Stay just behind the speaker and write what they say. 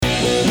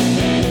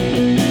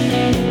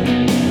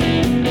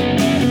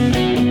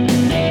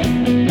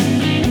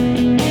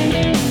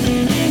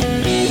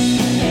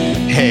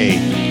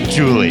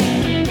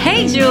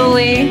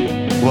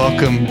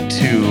welcome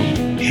to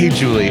Hey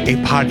Julie, a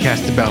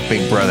podcast about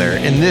Big Brother.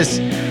 In this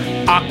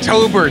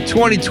October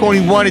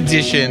 2021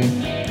 edition,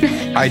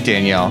 hi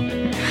Danielle.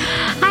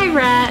 Hi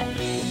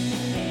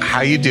Rhett.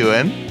 How you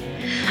doing?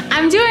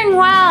 I'm doing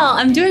well.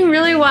 I'm doing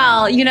really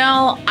well. You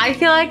know, I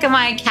feel like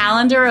my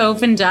calendar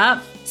opened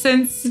up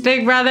since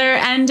Big Brother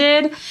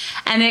ended,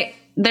 and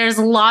there's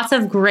lots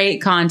of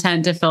great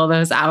content to fill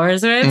those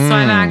hours with. So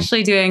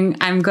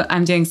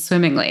I'm doing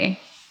swimmingly.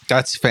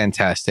 That's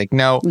fantastic.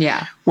 No,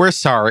 yeah, we're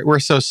sorry. We're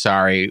so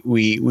sorry.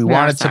 We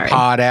wanted to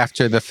pod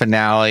after the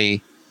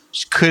finale.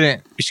 Just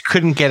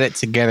couldn't get it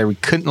together. We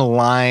couldn't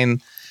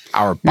align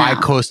our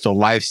bi-coastal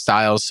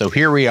lifestyles. So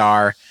here we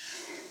are,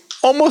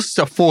 almost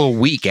a full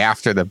week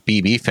after the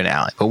BB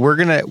finale. But we're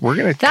gonna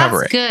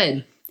cover it. That's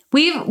good.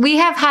 We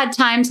have had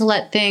time to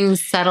let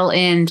things settle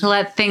in, to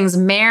let things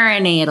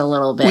marinate a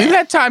little bit. We've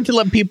had time to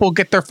let people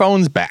get their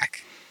phones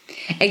back.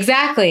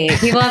 Exactly.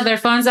 People have their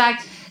phones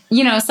back.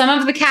 You know, some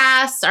of the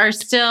cast are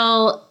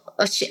still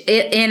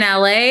in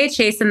LA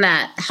chasing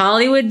that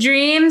Hollywood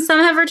dream. Some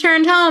have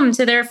returned home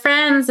to their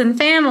friends and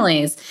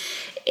families.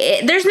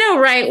 There's no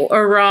right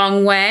or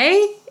wrong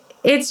way.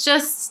 It's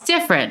just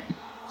different.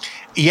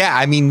 Yeah,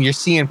 I mean, you're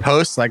seeing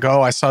posts like,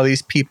 "Oh, I saw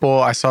these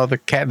people. I saw the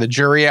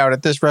jury out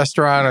at this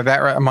restaurant or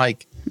that." I'm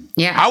like,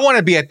 "Yeah, I want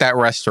to be at that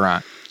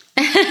restaurant."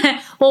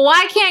 Well,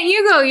 why can't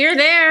you go? You're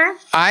there.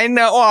 I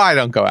know. Well, I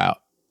don't go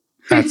out.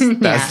 That's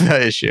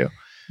the issue.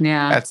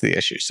 Yeah, that's the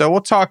issue. So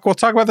we'll talk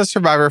about the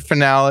Survivor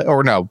finale,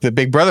 or no, the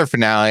Big Brother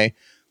finale.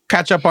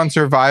 Catch up on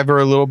Survivor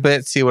a little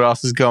bit, see what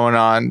else is going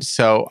on.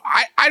 So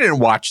I didn't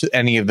watch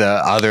any of the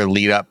other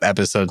lead up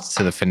episodes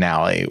to the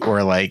finale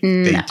where they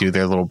do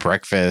their little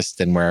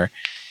breakfast and where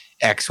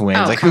X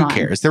wins. Who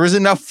cares? There was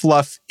enough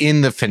fluff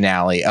in the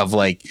finale of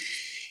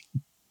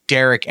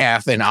Derek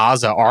F and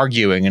Azah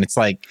arguing, and it's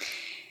I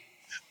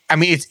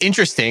mean, it's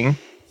interesting,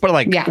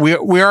 but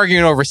we're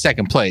arguing over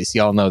second place.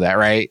 Y'all know that,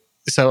 right?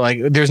 So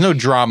there's no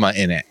drama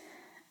in it.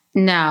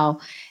 No.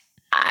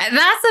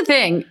 That's the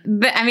thing.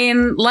 I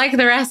mean, like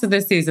the rest of the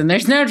season,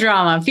 there's no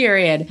drama,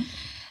 period.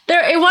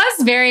 It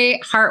was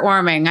very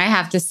heartwarming, I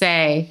have to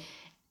say.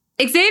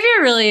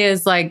 Xavier really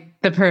is the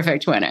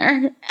perfect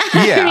winner.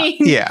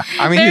 Yeah,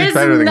 I mean, he's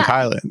better than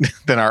Kyland,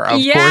 than our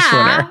course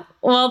winner.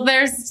 Well,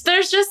 there's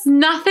just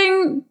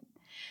nothing.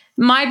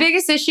 My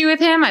biggest issue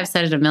with him, I've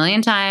said it a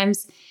million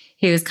times,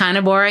 he was kind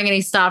of boring and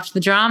he stopped the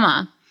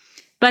drama.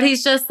 But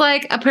he's just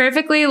a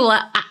perfectly.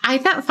 I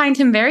find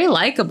him very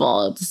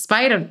likable,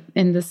 despite of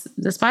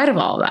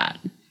all that.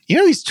 You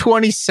know, he's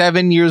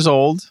 27 years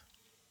old.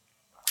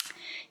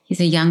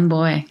 He's a young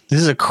boy. This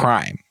is a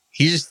crime.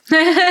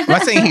 I'm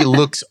not saying he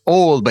looks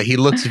old, but he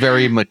looks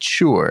very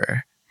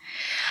mature.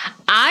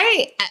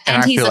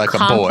 And he's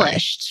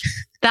accomplished.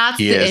 That's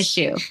the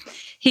issue.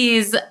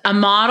 He's a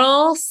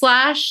model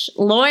 /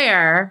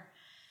 lawyer.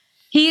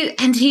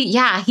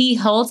 He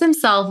holds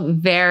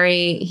himself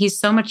he's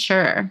so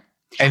mature.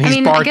 And he's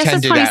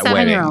bartended at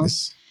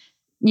weddings.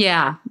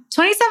 Yeah.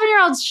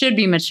 27-year-olds should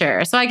be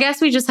mature. So I guess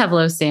we just have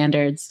low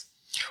standards.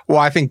 Well,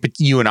 I think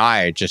you and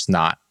I are just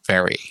not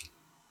very.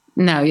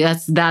 No,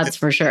 that's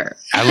for sure.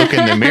 I look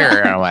in the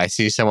mirror and I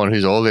see someone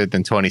who's older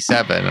than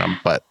 27,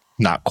 but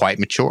not quite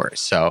mature.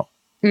 So.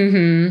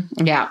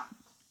 Mm-hmm. Yeah.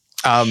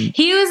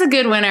 He was a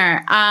good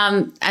winner.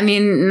 I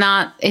mean,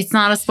 it's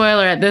not a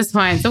spoiler at this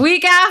point. It's a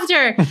week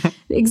after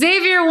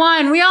Xavier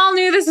won. We all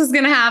knew this was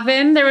going to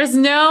happen. There was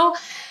no...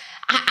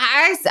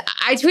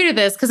 I tweeted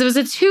this because it was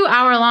a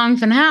 2-hour-long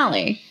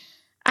finale.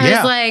 I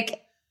was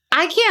like,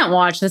 I can't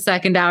watch the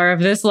second hour of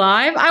this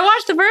live. I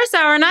watched the first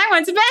hour and I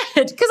went to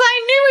bed because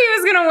I knew he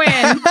was going to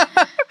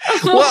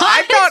win. Well,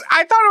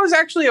 I thought it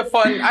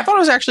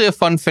was actually a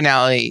fun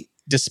finale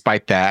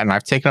despite that, and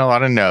I've taken a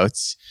lot of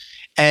notes.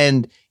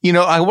 And you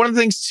know, one of the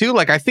things too,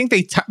 I think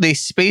they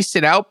spaced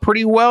it out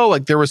pretty well.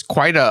 There was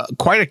quite a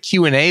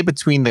Q&A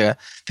between the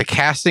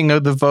casting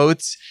of the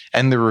votes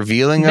and the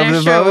revealing of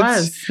the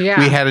votes. Yeah.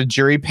 We had a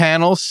jury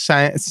panel,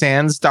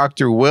 sans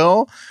Dr.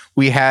 Will.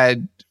 We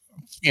had,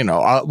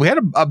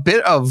 a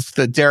bit of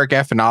the Derek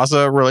F and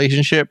Azah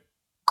relationship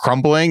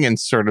crumbling and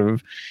sort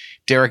of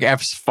Derek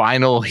F's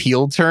final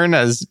heel turn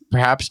as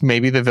perhaps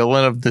maybe the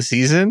villain of the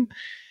season.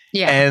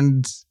 Yeah.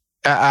 And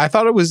I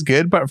thought it was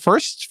good, but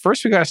first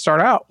we got to start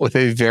out with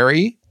a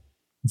very,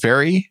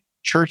 very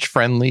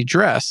church-friendly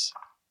dress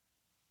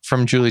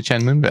from Julie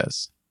Chen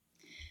Moonves.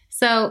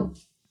 So,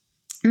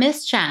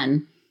 Miss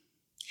Chen,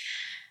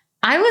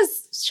 I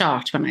was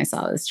shocked when I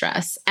saw this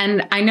dress.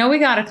 And I know we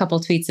got a couple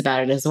tweets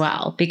about it as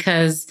well,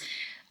 because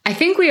I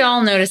think we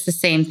all noticed the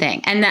same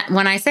thing. And that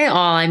when I say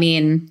all, I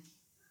mean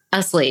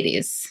us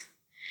ladies.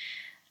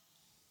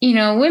 You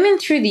know, women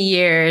through the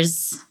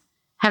years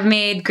have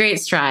made great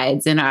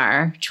strides in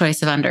our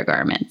choice of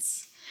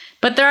undergarments.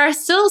 But there are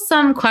still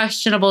some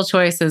questionable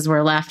choices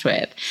we're left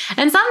with.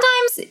 And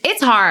sometimes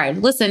it's hard.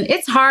 Listen,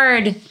 it's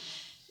hard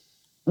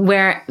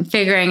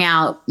figuring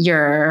out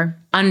your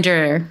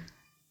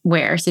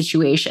underwear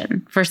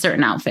situation for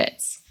certain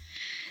outfits.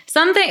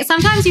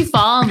 Sometimes you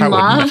fall in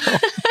love.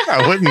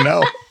 I wouldn't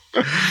know.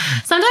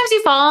 Sometimes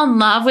you fall in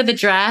love with a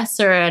dress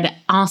or an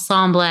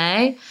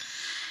ensemble.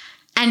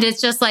 And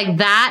it's just like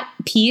that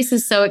piece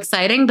is so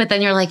exciting, but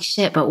then you're like,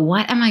 shit, but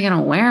what am I going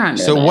to wear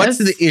under So this? what's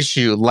the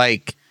issue?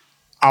 Like,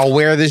 I'll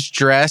wear this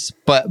dress,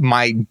 but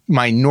my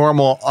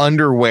normal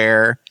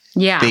underwear,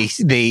 Yeah.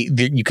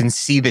 you can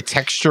see the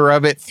texture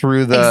of it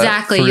through the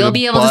Exactly. through You'll the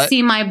be able butt. to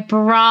see my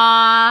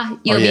bra.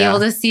 You'll be yeah. able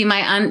to see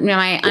my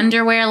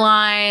underwear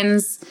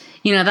lines.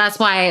 You know, that's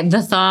why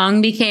the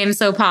thong became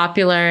so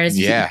popular. Is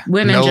Yeah.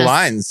 women no just,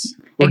 lines.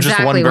 Or just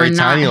Exactly, one very we're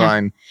not- tiny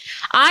line.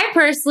 I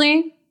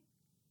personally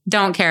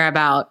don't care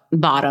about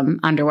bottom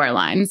underwear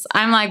lines.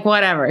 I'm like,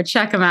 whatever,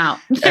 check them out.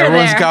 They're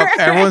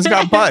Everyone's there.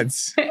 got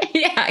butts.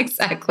 Yeah,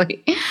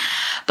 exactly.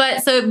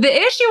 But so the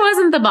issue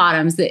wasn't the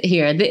bottoms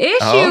here. The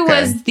issue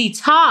was the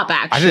top,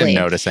 actually. I didn't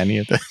notice any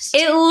of this.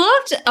 It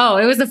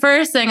was the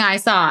first thing I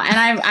saw.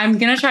 And I'm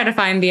going to try to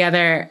find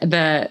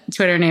the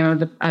Twitter name of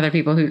the other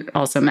people who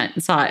also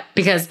saw it,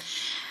 because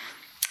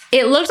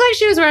it looked like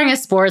she was wearing a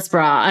sports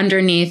bra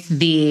underneath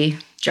the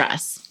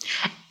dress.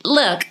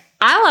 Look,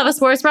 I love a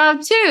sports bra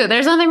too.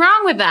 There's nothing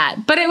wrong with that.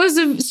 But it was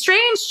a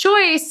strange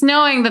choice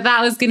knowing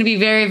that was going to be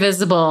very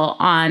visible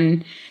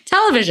on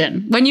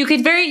television when you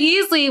could very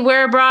easily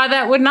wear a bra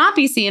that would not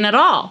be seen at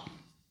all.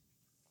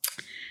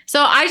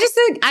 So I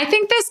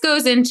think this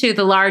goes into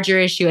the larger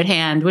issue at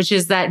hand, which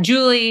is that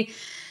Julie,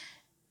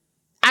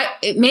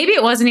 maybe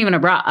it wasn't even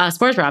a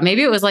sports bra.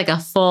 Maybe it was like a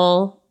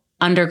full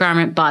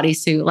undergarment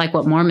bodysuit, like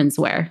what Mormons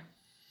wear.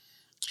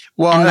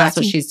 Well, and that's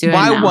what she's doing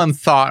my now. one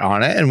thought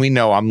on it, and we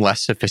know I'm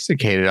less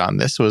sophisticated on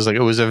this, was like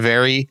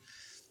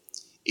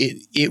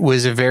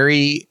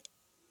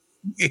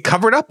it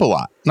covered up a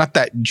lot. Not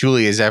that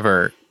Julie is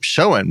ever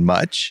showing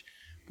much,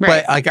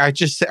 Right. but like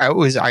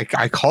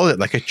I called it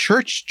like a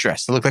church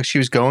dress. It looked like she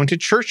was going to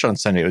church on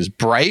Sunday. It was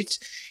bright.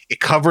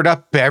 It covered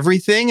up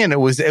everything, and it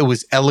was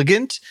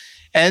elegant,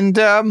 and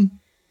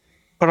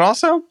but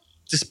also,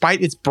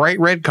 despite its bright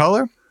red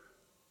color,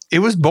 it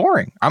was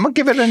boring. I'm gonna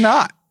give it a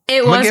knot.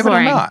 It was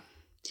boring. It a knot.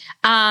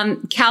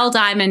 Cal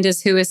Diamond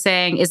is who is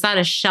saying, is that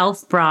a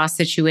shelf bra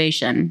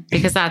situation?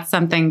 Because that's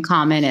something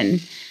common in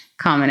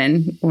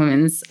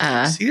women's.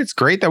 See, it's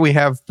great that we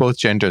have both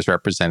genders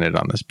represented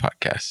on this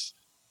podcast.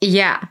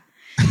 Yeah.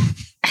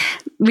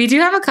 We do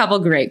have a couple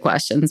great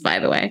questions, by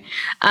the way,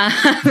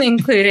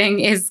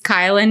 including, is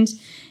Kyland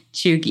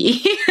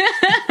chuggy?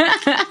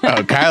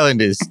 Oh,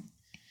 Kyland is.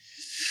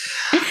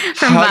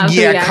 From Babu,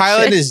 yeah,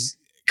 actually.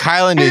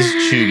 Kyland is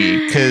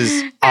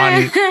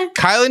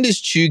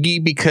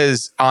chuggy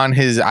because on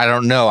his, I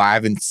don't know, I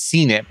haven't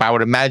seen it, but I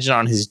would imagine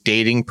on his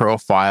dating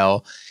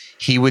profile,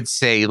 he would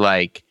say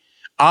like,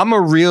 I'm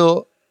a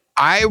real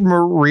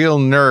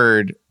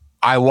nerd.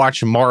 I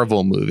watch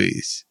Marvel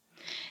movies.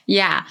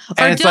 Yeah. And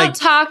or it's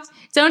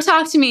don't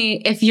talk to me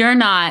if you're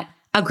not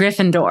a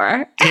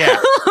Gryffindor.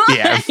 Yeah.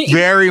 Yeah.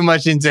 Very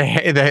much into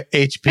the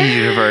HP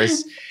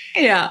universe.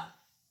 Yeah.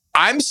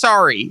 I'm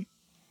sorry.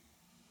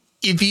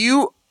 If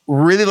you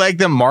really like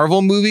the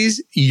Marvel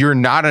movies, you're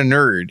not a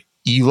nerd.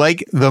 You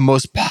like the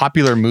most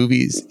popular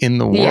movies in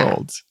the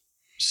world.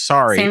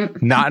 Sorry,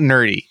 not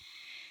nerdy.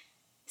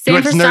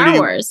 Same for Star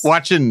Wars.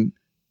 Watching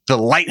The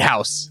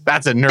Lighthouse.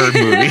 That's a nerd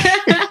movie.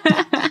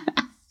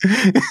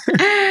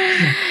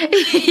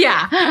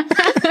 Yeah.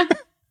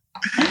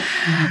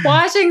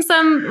 Watching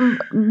some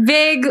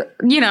big,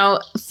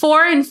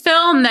 foreign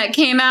film that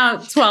came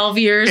out 12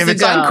 years ago. If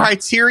it's on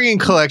Criterion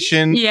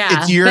Collection, you're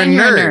a then nerd. You're a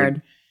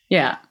nerd.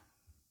 Yeah.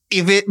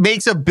 If it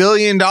makes $1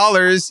 billion,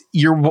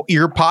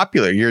 you're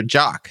popular. You're a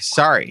jock.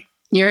 Sorry.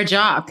 You're a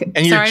jock.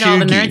 And sorry to all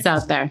the chuggy. nerds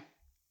out there.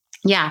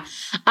 Yeah.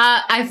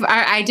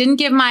 I didn't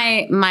give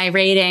my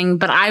rating,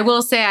 but I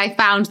will say I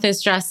found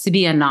this dress to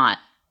be a knot.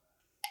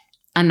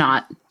 A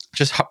knot.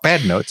 Just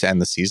bad note to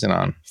end the season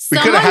on. We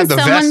could have had the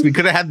vest. We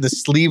could have had the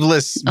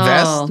sleeveless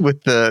vest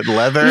with the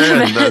leather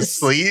and the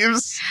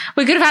sleeves.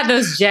 We could have had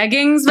those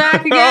jeggings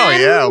back again. Oh,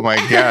 yeah. Oh, my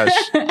gosh.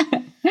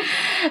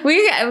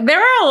 There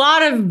were a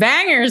lot of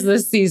bangers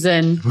this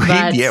season.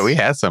 We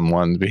had some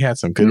ones. We had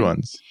some good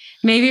ones.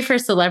 Maybe for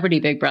Celebrity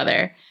Big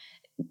Brother.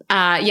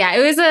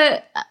 It was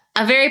a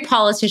very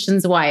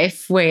politician's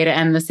wife way to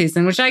end the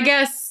season, which I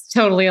guess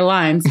totally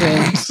aligns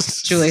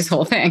with Julie's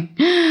whole thing.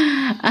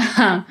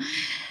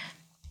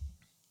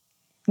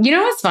 You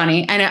know what's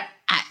funny? I know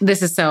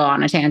this is so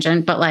on a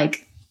tangent, but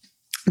like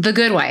The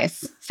Good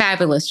Wife,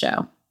 fabulous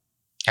show.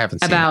 Haven't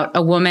seen about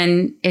a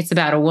woman. It's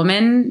about a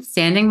woman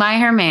standing by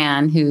her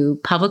man who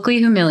publicly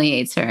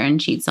humiliates her and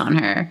cheats on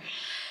her,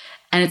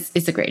 and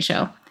it's a great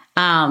show.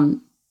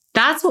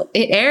 That's what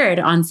it aired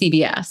on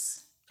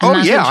CBS. Oh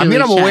yeah, I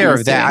mean I'm aware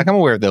of that. I'm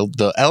aware of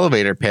the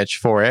elevator pitch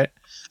for it.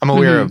 I'm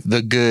aware of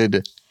The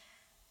Good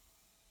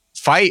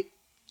Fight.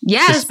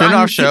 Yes, it's a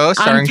spinoff show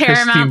starring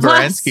Christine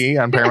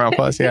Baranski on Paramount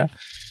Plus. Yeah.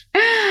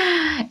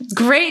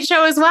 Great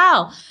show as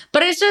well.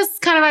 But it's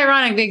just kind of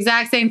ironic, the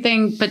exact same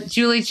thing, but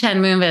Julie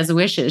Chen Moonves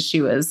wishes she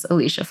was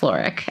Alicia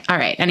Florrick. All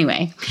right,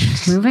 anyway,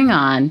 moving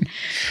on.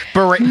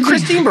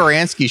 Christine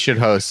Baranski should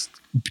host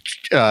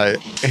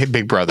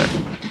Big Brother.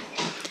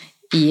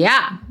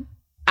 Yeah,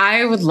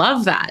 I would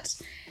love that.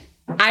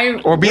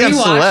 Or be on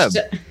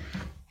Celeb.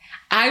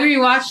 I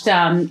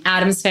rewatched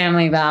Addams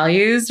Family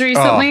Values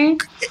recently.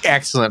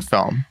 Excellent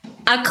film.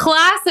 A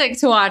classic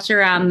to watch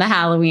around the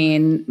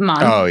Halloween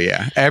month. Oh,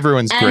 yeah.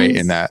 Everyone's great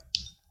in that,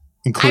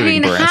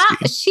 including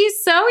Baranski.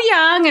 She's so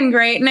young and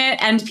great in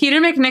it. And Peter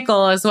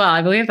McNichol as well.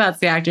 I believe that's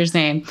the actor's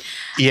name.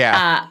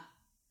 Yeah.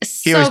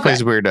 He always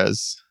plays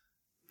weirdos.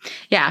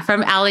 Yeah,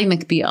 from Ally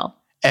McBeal.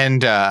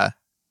 And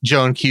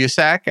Joan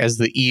Cusack as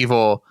the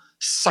evil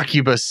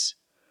succubus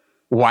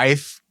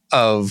wife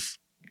of...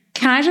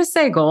 Can I just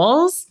say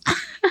goals?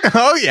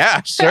 Oh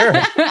yeah, sure.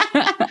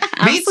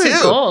 Me too.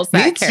 Goals,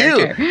 Me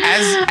too.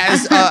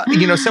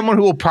 As someone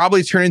who will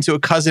probably turn into a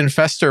cousin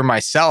Fester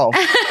myself.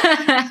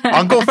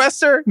 Uncle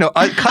Fester? No,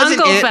 cousin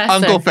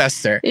Uncle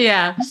Fester.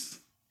 Yeah.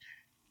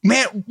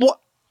 Man, what?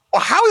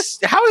 How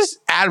is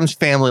Addams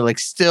Family like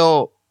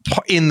still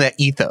in the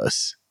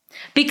ethos?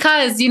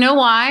 Because you know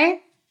why?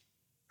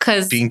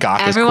 Because being goth,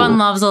 everyone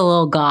loves a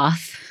little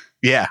goth.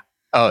 Yeah.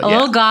 Oh, a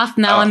little goth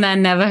now and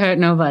then never hurt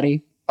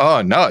nobody.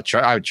 Oh no!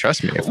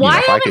 Trust me. Why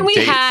haven't we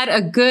had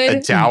a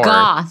good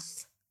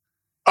goth?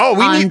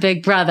 On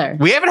Big Brother.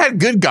 We haven't had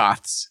good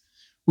goths.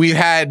 We've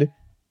had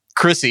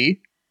Chrissy,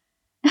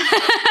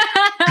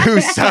 who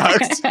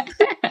sucked.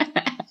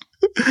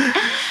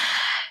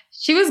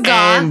 She was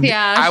goth. And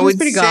yeah, she was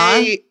pretty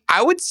goth.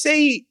 I would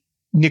say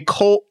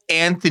Nicole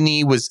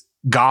Anthony was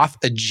goth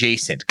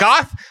adjacent.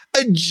 Goth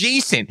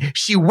adjacent.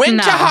 She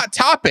went to Hot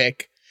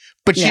Topic.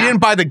 But she didn't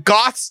buy the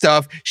goth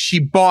stuff. She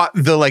bought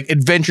the like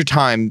Adventure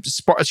Time.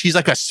 She's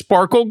like a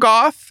sparkle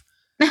goth.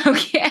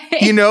 Okay.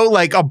 You know,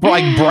 like a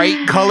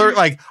bright color.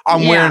 Like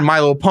I'm wearing My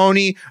Little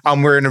Pony.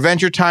 I'm wearing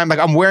Adventure Time. Like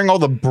I'm wearing all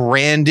the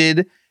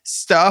branded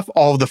stuff,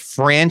 all the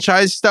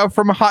franchise stuff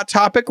from Hot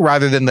Topic,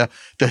 rather than the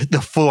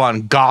full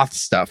on goth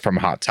stuff from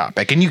Hot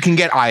Topic. And you can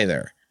get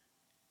either.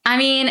 I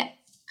mean,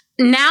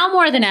 now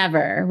more than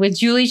ever, with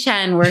Julie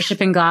Chen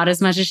worshiping God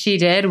as much as she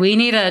did, we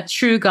need a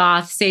true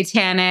goth,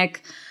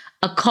 satanic,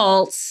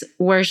 occult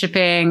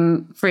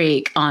worshipping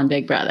freak on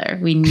Big Brother.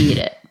 We need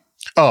it.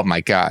 Oh my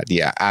God.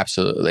 Yeah,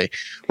 absolutely.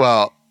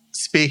 Well,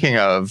 speaking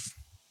of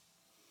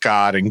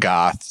God and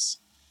goths,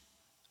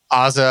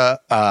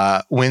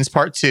 Azah wins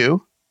part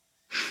 2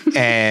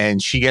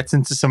 and she gets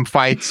into some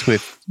fights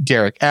with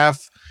Derek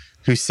F,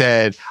 who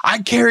said,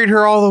 I carried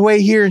her all the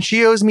way here and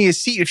she owes me a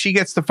seat if she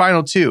gets the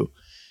final 2.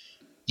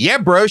 Yeah,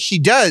 bro, she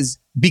does,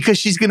 because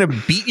she's going to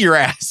beat your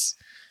ass.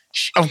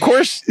 Of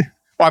course.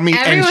 I mean,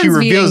 and she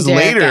reveals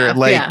later,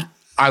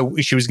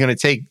 she was going to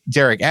take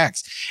Derek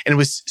X. And it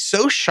was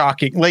so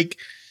shocking. Like,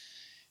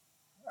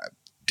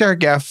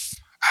 Derek F,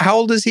 how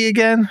old is he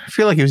again? I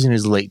feel like he was in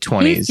his late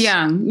 20s. He's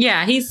young.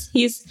 Yeah, he's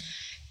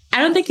I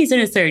don't think he's in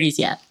his 30s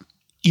yet.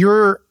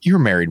 You're a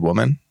married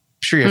woman.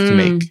 I'm sure you have to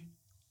make...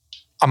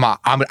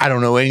 I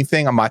don't know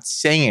anything. I'm not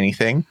saying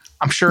anything.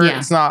 I'm sure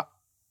it's not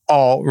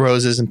all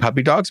roses and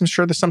puppy dogs. I'm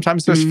sure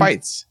sometimes there's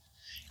fights.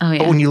 Oh, yeah.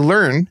 But when you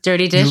learn...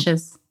 Dirty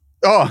dishes.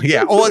 Oh,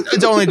 yeah. Well,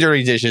 it's only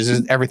dirty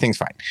dishes. Everything's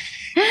fine.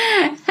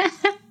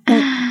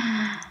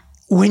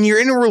 When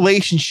you're in a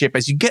relationship,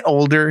 as you get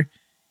older,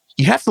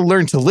 you have to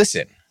learn to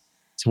listen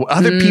to what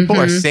other people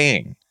are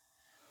saying.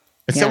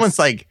 If someone's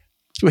like,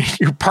 when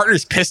your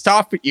partner's pissed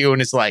off at you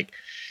and it's like,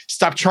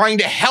 stop trying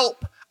to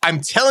help.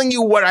 I'm telling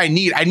you what I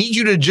need. I need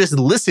you to just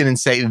listen and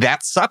say,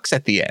 that sucks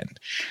at the end.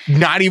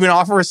 Not even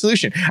offer a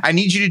solution. I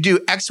need you to do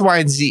X, Y,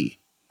 and Z.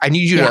 I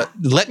need you to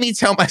let me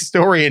tell my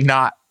story and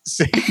not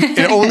say,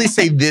 and only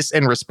say this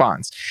in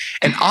response.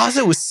 And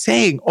Azah was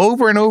saying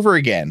over and over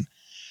again,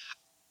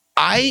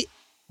 I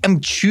am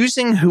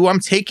choosing who I'm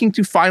taking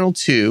to final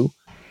 2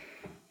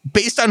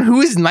 based on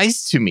who is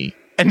nice to me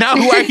and not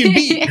who I can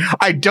be.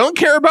 I don't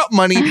care about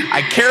money.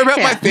 I care about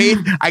my faith.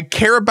 I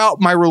care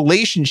about my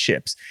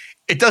relationships.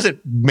 It doesn't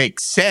make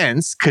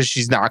sense because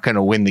she's not going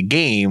to win the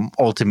game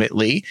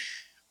ultimately,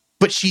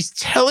 but she's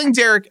telling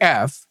Derek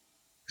F,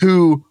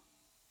 who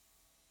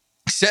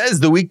says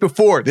the week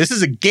before, this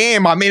is a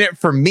game, I'm in it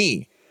for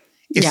me.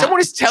 If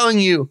someone is telling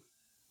you,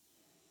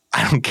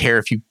 I don't care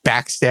if you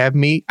backstab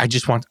me, I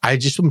just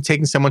am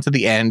taking someone to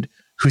the end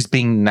who's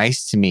being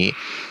nice to me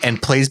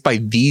and plays by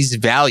these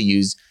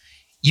values,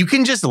 you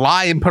can just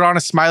lie and put on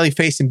a smiley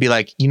face and be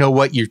like, you know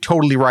what, you're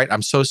totally right,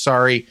 I'm so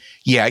sorry,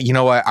 yeah, you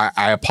know what,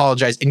 I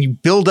apologize, and you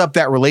build up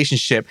that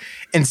relationship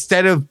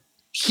instead of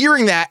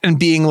hearing that and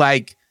being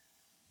like,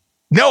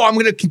 no, I'm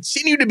going to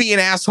continue to be an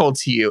asshole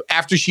to you,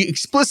 after she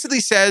explicitly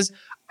says,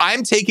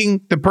 I'm taking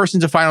the person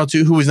to final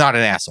 2 who is not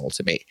an asshole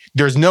to me.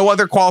 There's no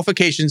other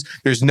qualifications.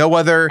 There's no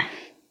other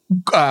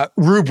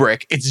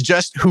rubric. It's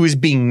just who is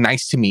being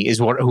nice to me is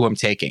who I'm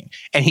taking.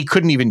 And he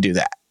couldn't even do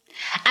that.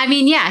 I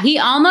mean, yeah, he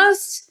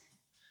almost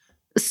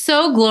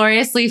so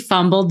gloriously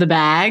fumbled the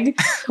bag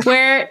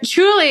where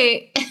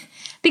truly...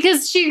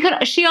 Because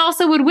she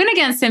also would win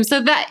against him.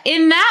 So that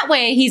in that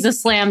way, he's a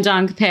slam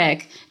dunk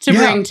pick to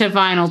bring to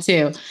final 2.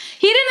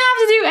 He didn't have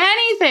to do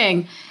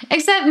anything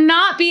except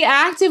not be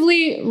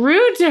actively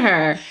rude to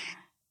her.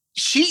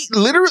 She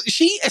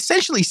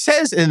essentially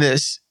says in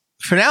this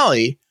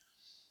finale,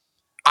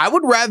 I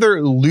would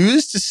rather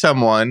lose to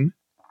someone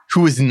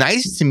who is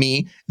nice to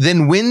me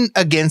than win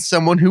against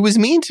someone who is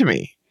mean to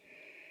me.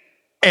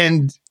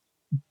 And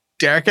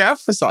Derek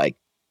F was like,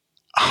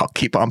 I'll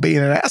keep on being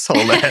an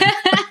asshole then.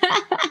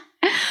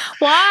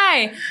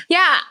 Why?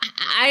 Yeah,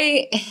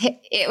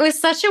 it was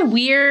such a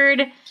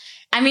weird.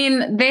 I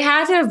mean, they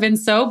had to have been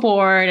so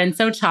bored and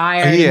so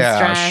tired and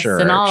stressed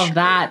and all of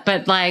that.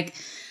 But like,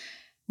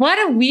 what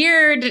a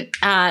weird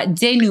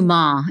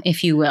denouement,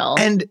 if you will,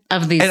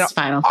 of these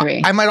final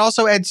three. I might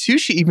also add too.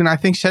 She even, I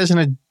think, says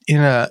in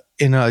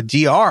a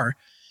DR,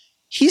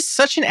 he's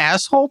such an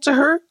asshole to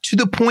her to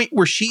the point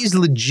where she's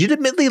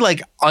legitimately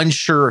like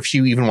unsure if she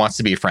even wants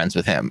to be friends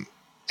with him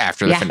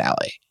after the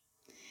finale.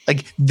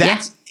 Like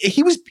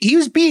he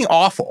was being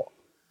awful,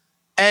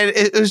 and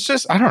it was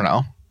just, I don't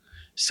know.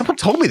 Someone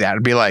told me that,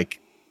 I'd be like,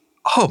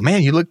 "Oh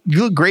man, you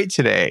look great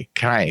today.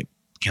 Can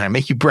I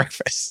make you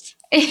breakfast?"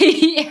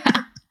 Yeah.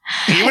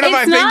 Even if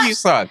I think you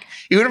suck.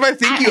 Even if I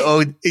think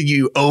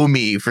you owe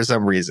me for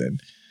some reason.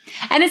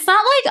 And it's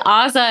not like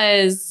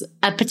Azah is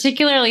a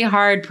particularly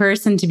hard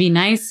person to be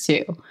nice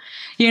to.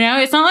 You know,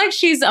 it's not like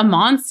she's a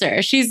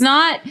monster. She's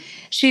not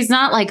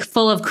like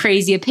full of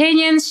crazy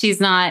opinions. She's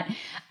not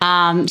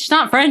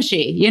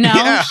Frenchie, you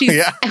know?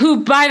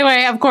 Who, by the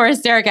way, of course,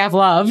 Derek F.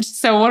 loved.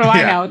 So what do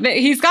I know?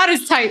 He's got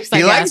his types, I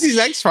guess. He likes these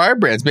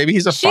ex-firebrands. Maybe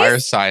he's a fire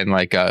sign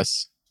like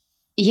us.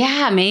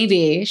 Yeah,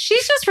 maybe.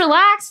 She's just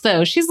relaxed,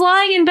 though. She's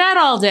lying in bed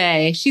all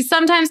day. She's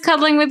sometimes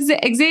cuddling with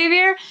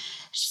Xavier.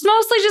 She's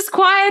mostly just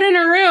quiet in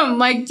her room.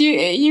 Like, do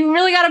you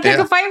really got to pick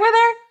a fight with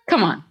her?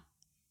 Come on.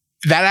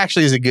 That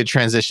actually is a good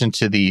transition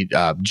to the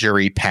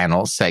jury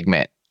panel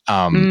segment.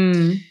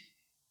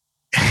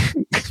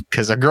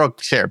 Because our girl,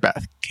 Sarah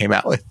Beth, came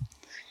out with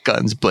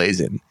guns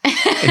blazing.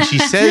 And she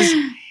says,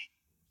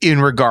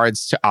 in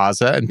regards to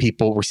Azah, and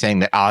people were saying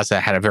that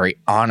Azah had a very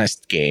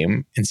honest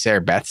game. And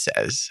Sarah Beth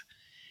says,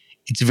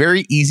 it's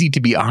very easy to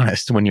be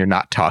honest when you're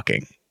not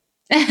talking.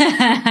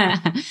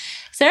 Sarah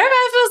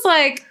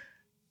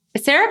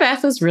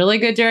Beth was really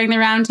good during the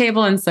round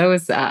table, and so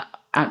was,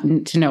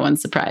 to no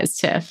one's surprise,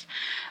 Tiff.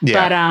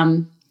 Yeah. But,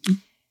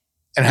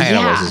 and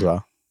Hannah was as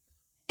well.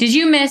 Did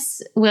you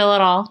miss Will at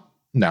all?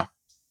 No,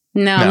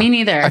 me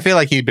neither. I feel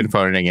like he'd been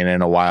phoning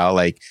in a while.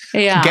 Like,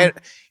 get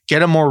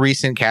a more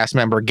recent cast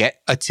member,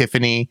 get a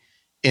Tiffany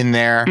in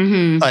there,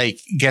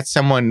 like get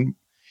someone.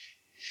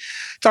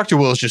 Dr.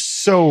 Will is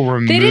just so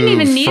removed. They didn't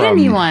even need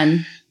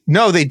anyone.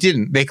 No, they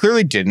didn't. They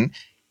clearly didn't.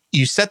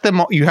 You set them.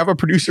 You have a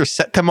producer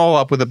set them all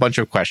up with a bunch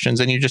of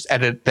questions, and you just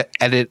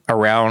edit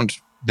around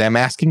them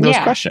asking those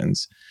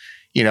questions.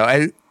 You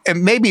know,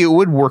 and maybe it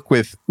would work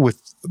with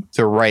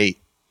the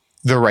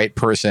right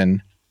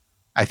person.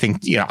 I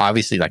think, you know,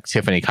 obviously, like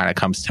Tiffany kind of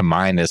comes to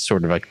mind as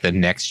sort of like the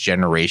next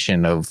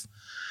generation of,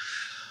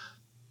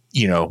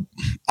 you know,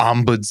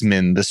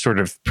 ombudsman, the sort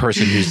of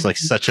person who's like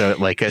such a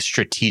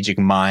strategic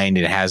mind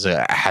and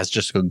has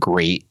just a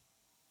great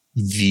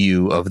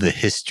view of the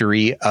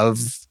history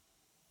of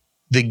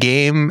the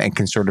game and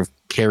can sort of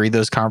carry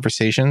those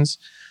conversations.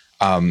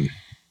 That'd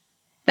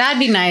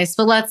be nice,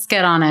 but let's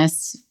get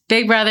honest.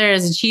 Big Brother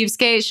is a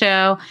cheapskate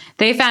show.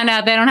 They found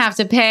out they don't have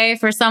to pay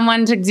for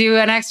someone to do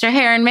an extra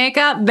hair and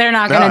makeup. They're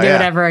not going to do it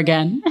ever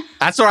again.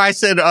 That's what I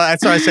said.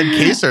 That's what I said.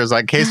 Kaser is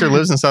like, Kaser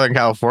lives in Southern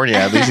California.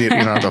 At least you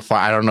don't have to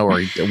fly. I don't know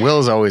where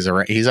Will's always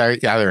around. He's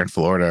either in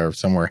Florida or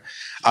somewhere.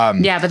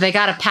 But they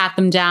got to pat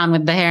them down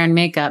with the hair and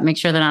makeup. Make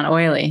sure they're not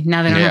oily.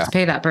 Now they don't have to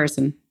pay that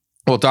person.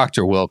 Well,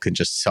 Dr. Will can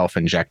just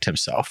self-inject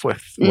himself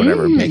with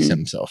whatever makes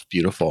himself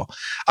beautiful.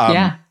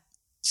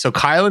 So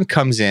Kylan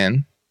comes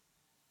in,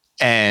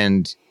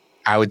 and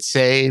I would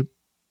say,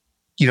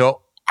 you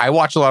know, I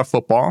watch a lot of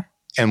football,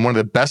 and one of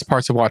the best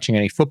parts of watching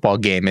any football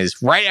game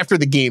is right after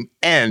the game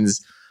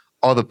ends,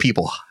 all the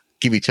people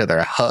give each other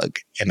a hug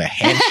and a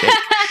handshake.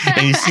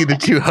 And you see the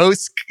two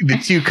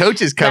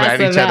coaches come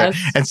at each other.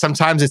 And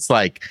sometimes it's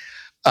like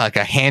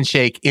a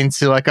handshake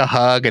into like a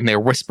hug, and they're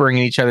whispering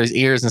in each other's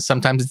ears. And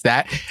sometimes it's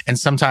that. And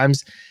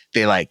sometimes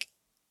they like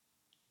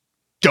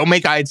don't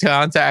make eye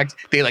contact.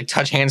 They like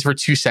touch hands for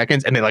 2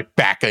 seconds, and they like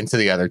back into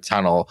the other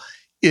tunnel,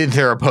 into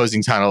their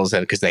opposing tunnels,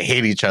 because they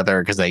hate each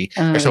other, because they're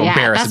so embarrassed about the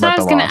loss. That's what I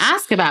was going to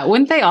ask about.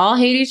 Wouldn't they all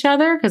hate each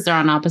other because they're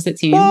on opposite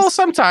teams? Well,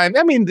 sometimes.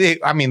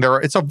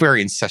 It's a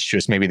very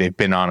incestuous. Maybe they've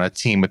been on a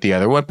team with the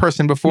other one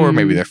person before.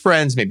 Maybe they're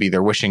friends. Maybe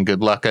they're wishing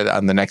good luck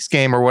on the next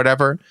game or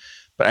whatever.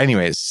 But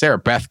anyways, Sarah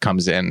Beth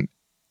comes in,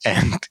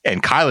 and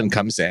Kylan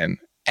comes in,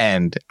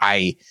 and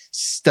I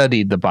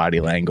studied the body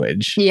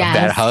language of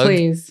that hug.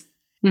 Please.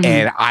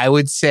 And I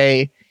would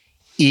say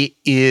it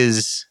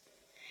is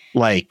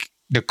like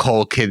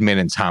Nicole Kidman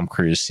and Tom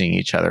Cruise seeing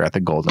each other at the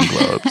Golden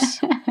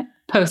Globes.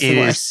 It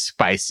is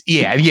spicy.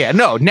 Yeah.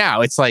 No,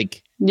 now it's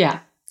like,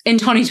 in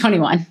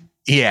 2021.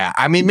 Yeah,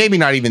 I mean, maybe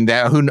not even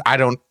that. I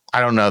don't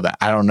know that.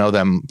 I don't know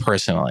them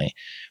personally,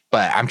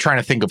 but I'm trying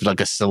to think of like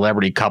a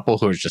celebrity couple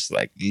who's just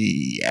like,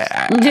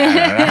 I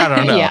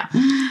don't know.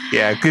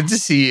 Yeah, good to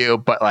see you,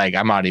 but like,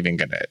 I'm not even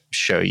gonna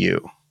show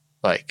you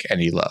like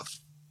any love.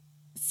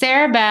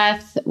 Sarah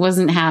Beth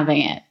wasn't having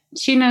it.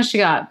 She knows she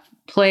got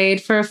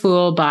played for a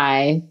fool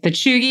by the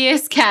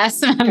chuggiest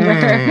cast member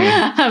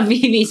of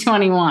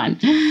BB21.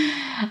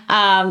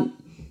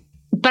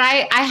 But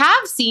I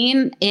have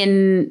seen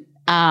in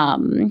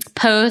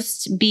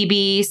post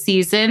BB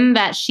season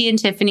that she and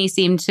Tiffany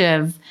seem to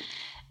have.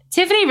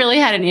 Tiffany really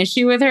had an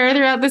issue with her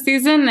throughout the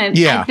season. And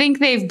I think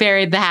they've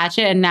buried the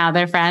hatchet and now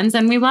they're friends.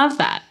 And we love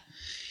that.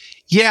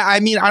 Yeah.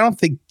 I mean, I don't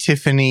think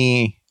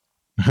Tiffany,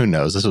 who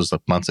knows? This was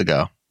like months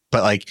ago.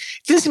 But like,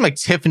 it didn't seem like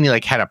Tiffany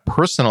like had a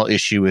personal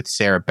issue with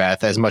Sarah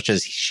Beth as much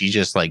as she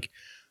just like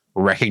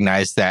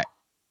recognized that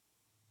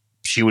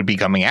she would be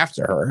coming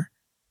after her.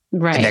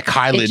 Right. And that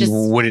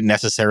Kyland wouldn't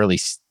necessarily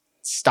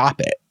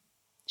stop it.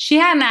 She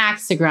had an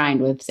axe to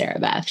grind with Sarah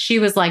Beth. She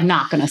was like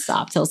not going to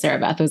stop till Sarah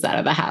Beth was out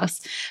of the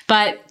house.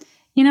 But,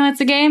 you know, it's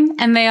a game.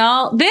 And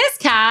this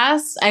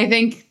cast, I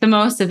think the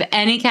most of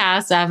any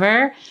cast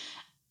ever,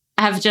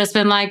 have just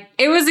been like,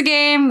 it was a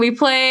game. We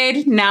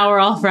played. Now we're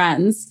all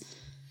friends.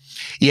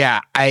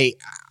 Yeah, I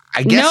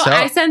guess so.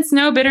 I sense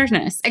no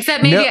bitterness,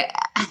 except maybe,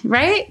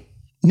 right?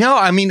 No,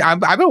 I mean, I've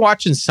been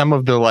watching some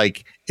of the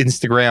like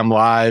Instagram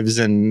lives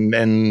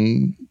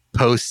and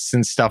posts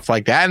and stuff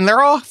like that, and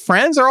they're all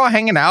friends. They're all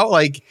hanging out.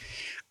 Like,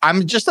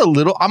 I'm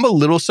a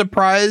little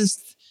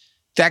surprised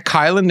that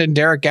Kyland and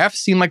Derek F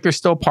seem like they're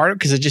still part of it,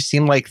 because it just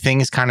seemed like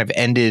things kind of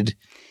ended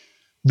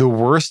the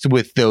worst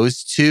with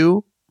those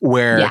two,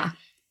 where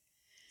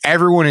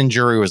everyone in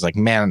jury was like,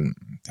 man,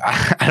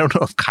 I don't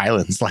know if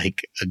Kyland's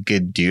like a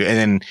good dude. And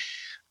then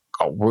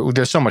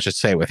there's so much to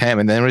say with him.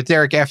 And then with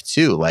Derek F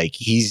too, like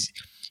he's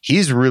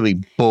really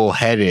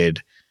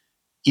bullheaded.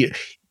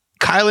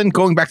 Kyland,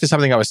 going back to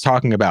something I was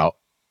talking about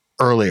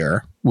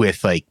earlier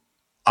with like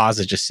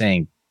Azah just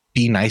saying,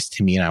 be nice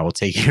to me and I will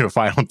take you to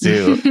final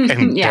two.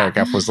 And Derek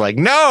F was like,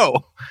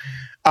 no.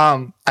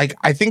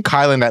 I think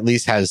Kyland at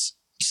least has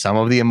some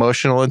of the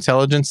emotional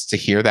intelligence to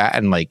hear that.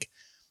 And like,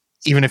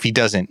 even if he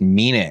doesn't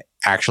mean it,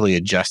 actually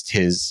adjust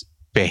his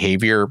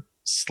behavior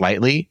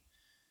slightly.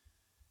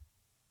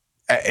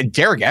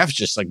 Derek F's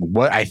just like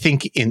what I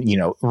think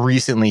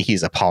recently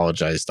he's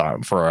apologized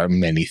for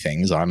many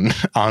things on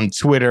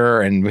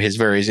Twitter and his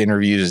various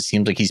interviews. It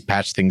seems like he's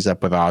patched things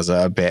up with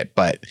Azah a bit,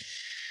 but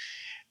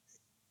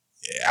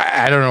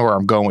I don't know where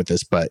I'm going with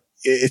this, but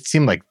it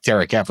seemed like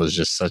Derek F was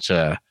just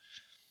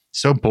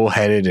so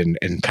bullheaded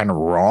and kind of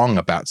wrong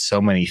about so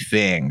many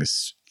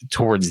things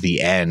towards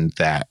the end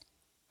that,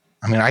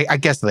 I mean, I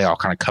guess they all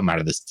kind of come out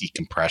of this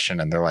decompression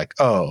and they're like,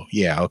 oh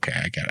yeah, okay,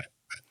 I get it.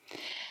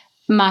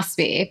 Must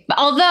be.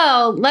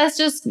 Although, let's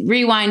just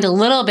rewind a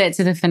little bit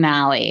to the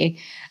finale,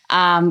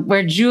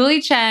 where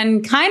Julie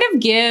Chen kind of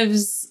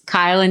gives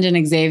Kyland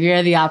and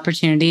Xavier the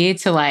opportunity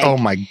to like... Oh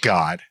my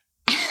God.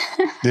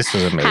 This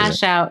was amazing.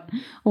 Hash out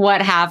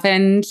what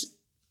happened,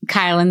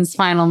 Kyland's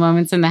final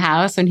moments in the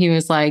house when he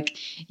was like,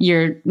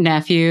 your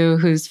nephew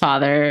whose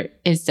father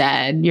is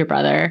dead, your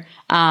brother,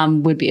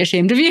 would be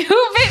ashamed of you.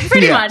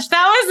 Pretty much.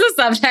 That was the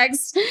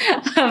subtext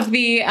of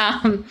the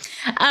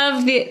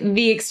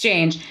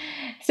exchange.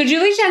 So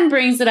Julie Chen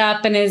brings it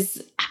up and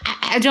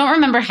I don't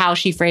remember how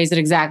she phrased it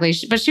exactly,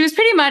 but she was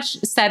pretty much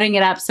setting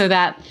it up so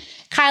that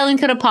Kyland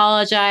could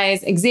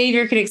apologize,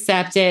 Xavier could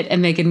accept it,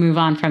 and they could move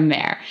on from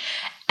there.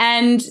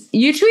 And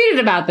you tweeted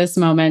about this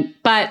moment,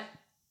 but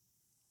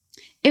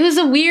it was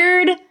a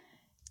weird...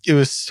 It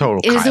was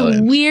total It was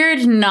Kyland. a weird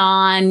it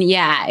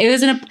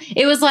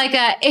was like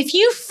if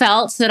you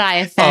felt that I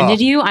offended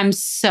you, I'm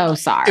so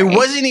sorry. It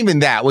wasn't even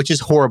that, which is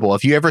horrible.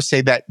 If you ever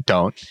say that,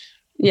 don't.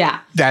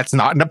 Yeah. That's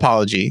not an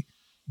apology.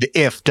 The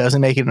if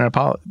doesn't make it an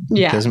apology.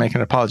 Yeah. Doesn't make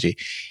an apology.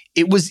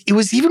 It was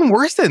even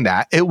worse than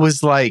that. It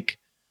was like,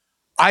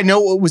 I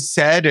know what was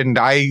said and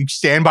I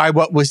stand by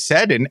what was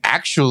said. And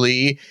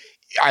actually,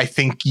 I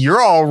think you're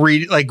all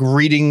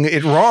reading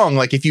it wrong.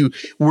 Like if you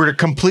were to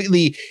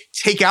completely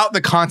take out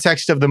the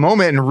context of the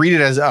moment and read it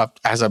as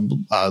a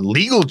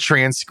legal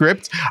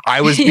transcript,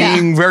 I was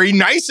being very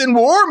nice and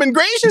warm and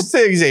gracious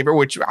to Xavier,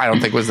 which I don't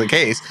think was the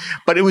case.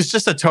 But it was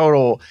just a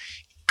total.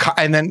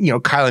 And then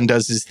Kyland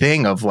does his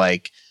thing of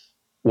like,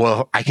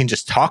 well, I can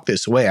just talk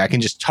this way. I can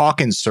just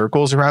talk in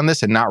circles around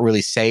this and not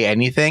really say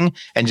anything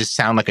and just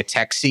sound like a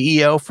tech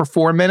CEO for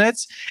 4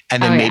 minutes.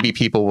 And then maybe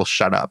people will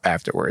shut up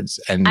afterwards.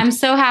 And I'm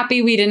so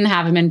happy we didn't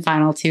have him in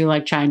final two,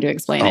 like trying to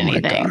explain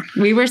anything.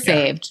 We were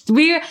saved.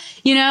 We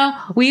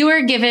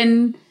were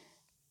given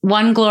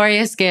one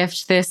glorious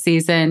gift this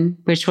season,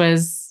 which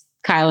was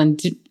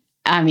Kyland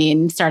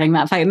starting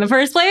that fight in the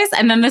first place.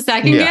 And then the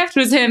second gift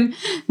was him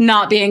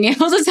not being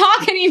able to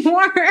talk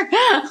anymore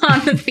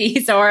on the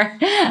feeds or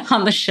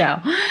on the show.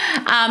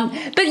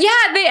 But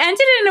yeah, they ended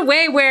it in a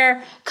way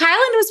where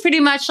Kyland was pretty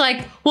much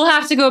like, we'll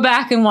have to go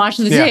back and watch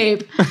the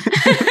tape.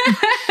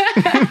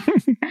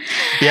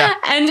 Yeah.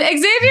 And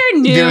Xavier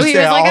knew. He was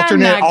like,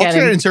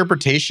 alternate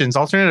interpretations,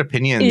 alternate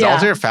opinions,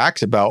 alternate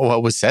facts about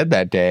what was said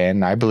that day.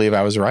 And I believe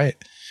I was right.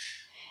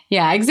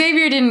 Yeah,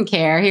 Xavier didn't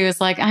care. He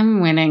was like, I'm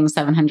winning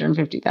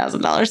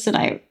 $750,000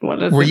 tonight. What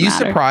does it matter? Were you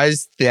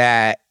surprised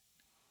that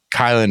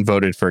Kyland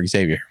voted for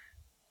Xavier?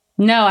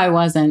 No, I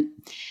wasn't.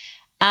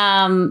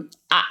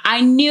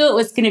 I knew it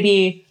was going to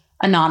be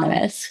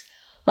anonymous.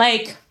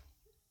 Like,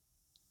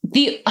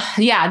 the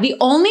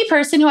only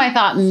person who I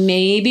thought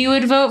maybe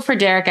would vote for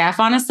Derek F,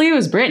 honestly,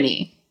 was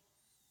Brittany.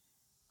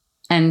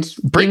 And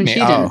Brittany,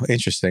 even she didn't.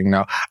 Interesting.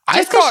 No,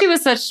 Just because she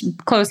was such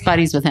close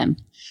buddies with him.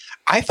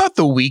 I thought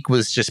the week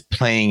was just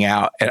playing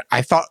out, and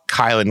I thought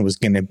Kylan was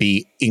going to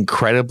be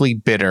incredibly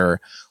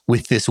bitter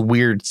with this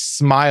weird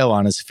smile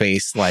on his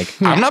face. Like,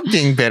 I'm not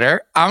being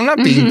bitter. I'm not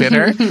being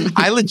bitter.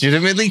 I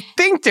legitimately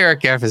think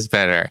Derek F is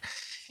better.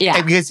 Yeah.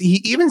 And because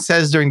he even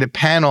says during the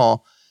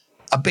panel,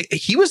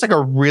 he was like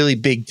a really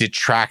big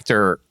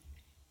detractor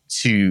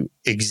to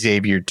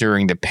Xavier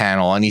during the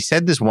panel. And he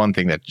said this one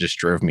thing that just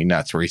drove me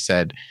nuts, where he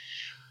said,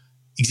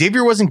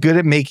 Xavier wasn't good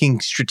at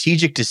making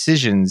strategic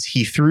decisions.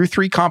 He threw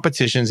 3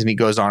 competitions, and he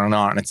goes on and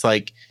on. It's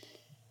like,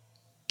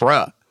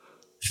 bruh,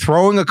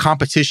 throwing a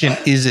competition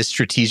is a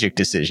strategic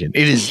decision.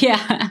 It is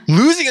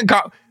losing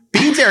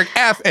being Derek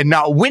F and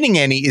not winning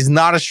any is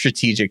not a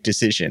strategic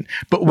decision.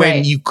 But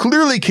when you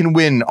clearly can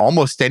win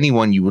almost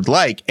anyone you would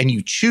like, and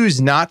you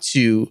choose not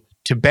to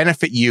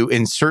benefit you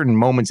in certain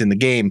moments in the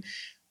game,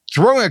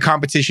 throwing a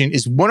competition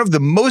is one of the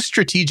most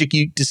strategic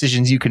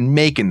decisions you can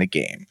make in the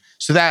game.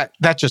 So that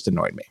just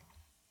annoyed me.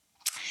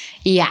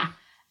 Yeah.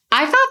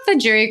 I thought the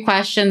jury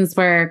questions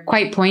were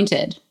quite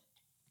pointed,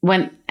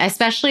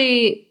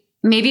 especially,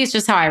 maybe it's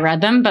just how I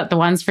read them, but the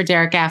ones for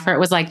Derek F, where it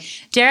was like,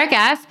 Derek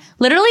F,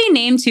 literally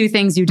name 2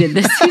 things you did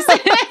this season.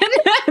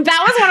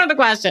 That was one of the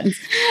questions.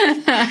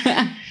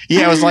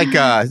 Yeah, it was like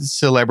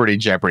Celebrity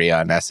Jeopardy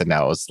on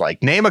SNL. It was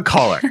like, name a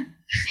color.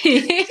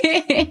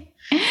 Yeah.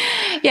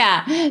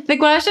 The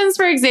questions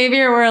for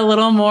Xavier were a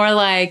little more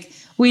like,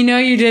 we know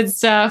you did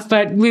stuff,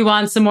 but we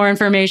want some more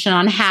information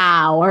on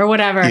how or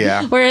whatever.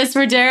 Yeah. Whereas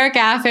for Derek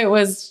F, it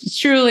was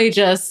truly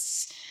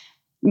just,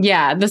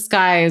 the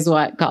sky is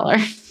what color.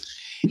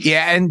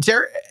 Yeah. And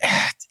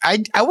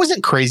I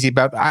wasn't crazy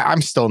about,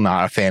 I'm still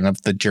not a fan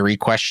of the jury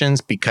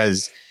questions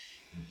because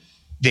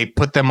they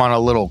put them on a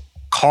little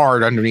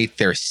card underneath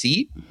their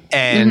seat.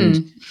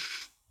 And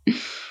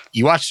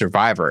you watch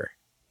Survivor.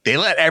 They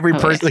let every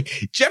person,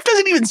 like, Jeff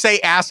doesn't even say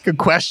ask a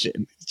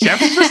question.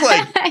 Jeff is just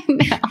like,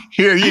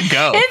 here you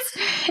go.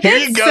 Here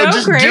you go. So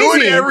just crazy. Do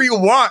whatever you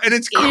want. And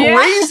it's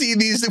crazy,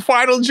 these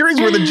final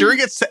juries where the jury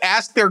gets to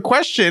ask their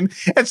question.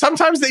 And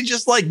sometimes they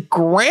just like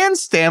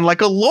grandstand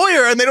like a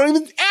lawyer and they don't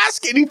even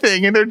ask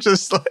anything. And they're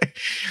just like,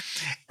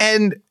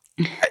 and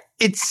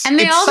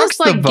they all just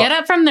like get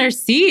up from their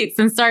seats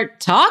and start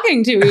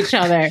talking to each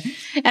other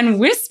and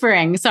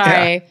whispering.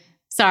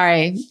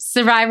 Sorry,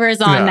 Survivor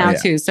is on now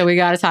too, so we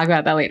got to talk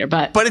about that later.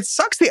 But it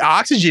sucks the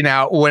oxygen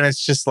out when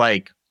it's just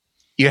like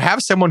you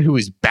have someone who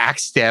is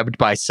backstabbed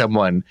by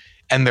someone,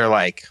 and they're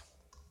like,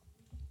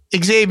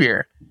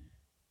 Xavier,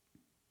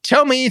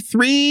 tell me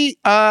 3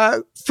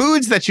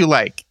 foods that you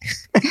like.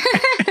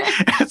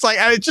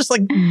 It's just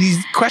like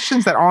these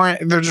questions that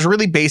they're just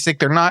really basic.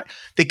 They're not.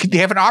 They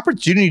have an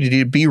opportunity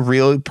to be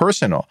really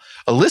personal.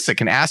 Alyssa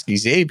can ask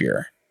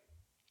Xavier,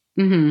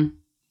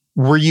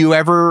 were you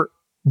ever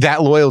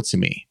that loyal to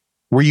me?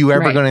 Were you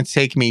ever going to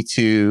take me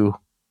to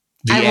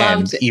the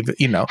end? Even,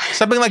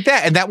 something like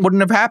that. And that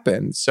wouldn't have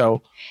happened.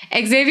 So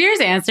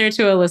Xavier's answer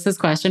to Alyssa's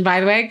question, by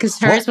the way, because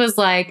hers was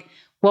like,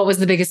 what was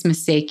the biggest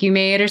mistake you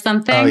made or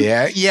something? Oh,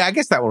 yeah. Yeah, I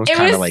guess that one was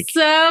kind of like... It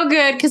was so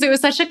good because it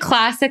was such a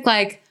classic,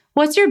 like,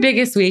 what's your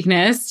biggest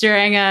weakness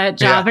during a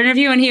job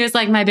interview? And he was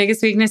like, my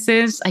biggest weakness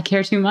is I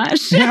care too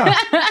much. Yeah.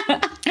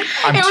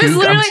 I'm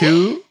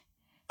too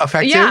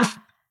effective. Yeah.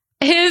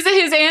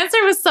 His answer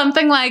was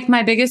something like,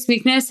 my biggest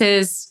weakness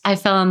is I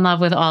fell in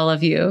love with all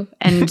of you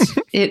and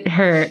it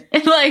hurt.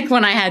 Like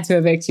when I had to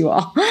evict you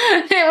all.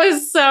 It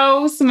was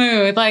so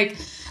smooth. Like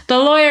the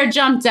lawyer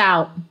jumped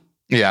out.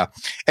 Yeah.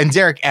 And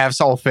Derek F's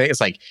whole thing is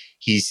like,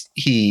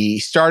 he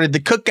started the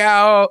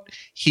cookout.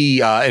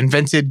 He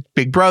invented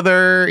Big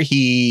Brother.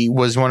 He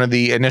was one of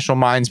the initial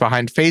minds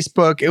behind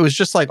Facebook. It was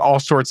just like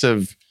all sorts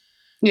of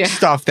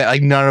stuff that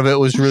like none of it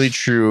was really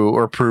true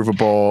or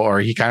provable, or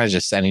he kind of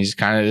just said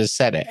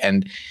it.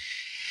 And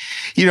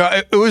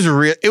it was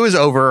real. It was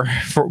over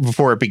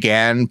before it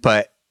began.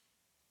 But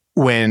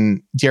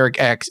when Derek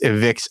X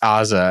evicts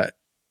Azah,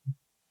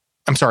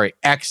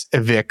 X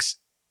evicts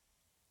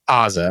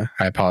Azah.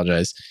 I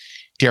apologize.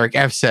 Derek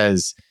F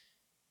says,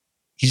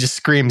 he just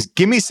screams,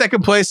 "Give me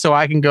second place so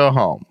I can go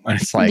home." And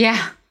it's like,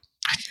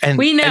 and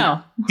we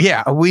know.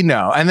 We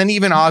know. And then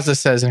even Azah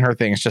says in her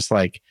thing, it's just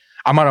like,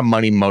 I'm not a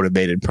money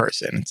motivated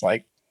person. It's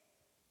like,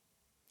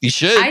 you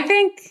should. I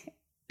think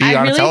be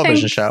on a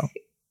television show.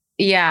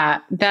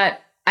 Yeah,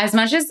 that as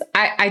much as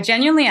I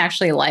genuinely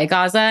actually like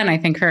Azah, and I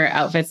think her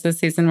outfits this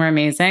season were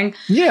amazing.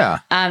 Yeah,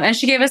 and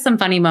she gave us some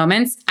funny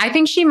moments. I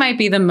think she might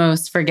be the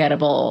most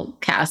forgettable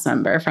cast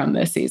member from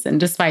this season,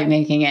 despite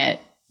making it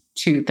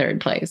to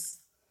third place.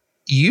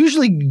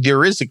 Usually,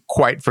 there is a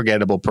quite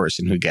forgettable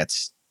person who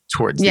gets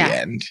towards the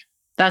end.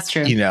 That's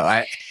true.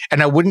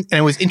 And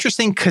it was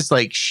interesting because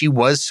like she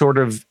was sort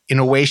of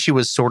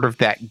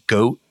that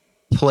GOAT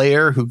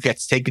player who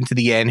gets taken to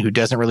the end, who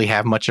doesn't really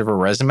have much of a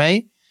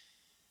resume,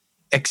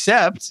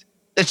 except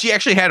that she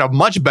actually had a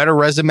much better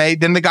resume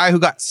than the guy who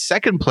got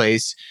second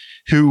place,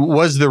 who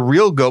was the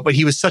real GOAT, but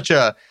he was such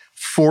a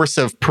force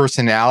of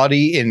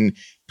personality in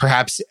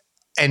perhaps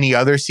any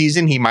other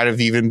season. He might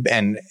have even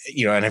been,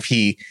 and if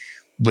he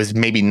was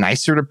maybe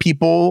nicer to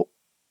people.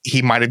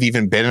 He might have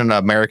even been an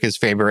America's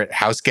Favorite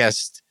House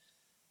Guest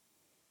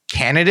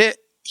candidate.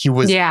 He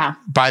was,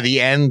 by the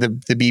end, the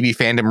BB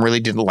fandom really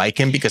didn't like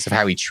him because of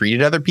how he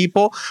treated other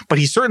people. But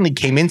he certainly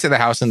came into the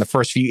house in the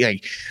first few,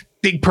 like,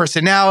 big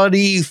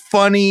personality,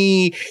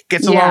 funny,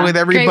 gets along with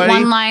everybody. Great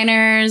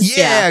one-liners.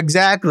 Yeah,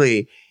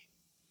 exactly.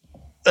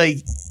 Like,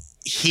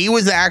 he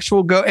was the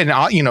actual go. And,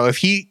 you know,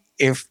 if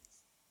it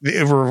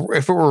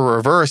were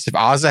reversed, if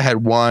Azah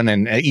had won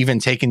and even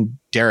taken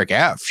Derek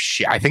F,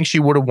 I think she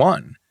would have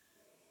won.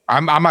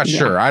 I'm not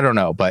sure. I don't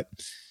know, but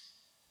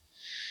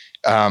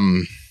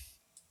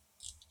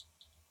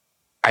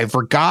I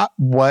forgot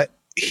what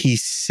he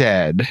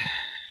said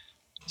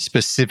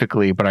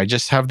specifically, but I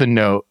just have the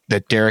note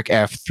that Derek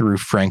F threw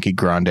Frankie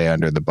Grande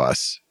under the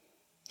bus.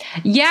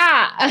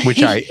 Yeah.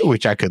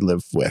 which I could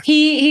live with.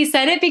 He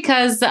said it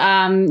because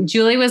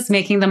Julie was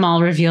making them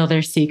all reveal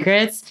their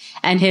secrets,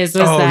 and his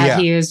was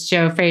he was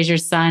Joe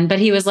Frazier's son. But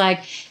he was like,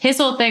 his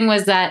whole thing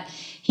was that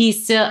he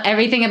still,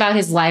 everything about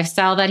his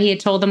lifestyle that he had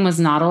told them was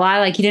not a lie.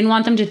 Like, he didn't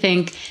want them to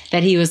think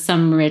that he was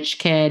some rich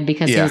kid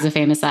because he was a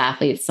famous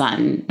athlete's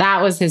son.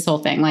 That was his whole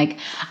thing. Like,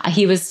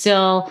 he's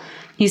still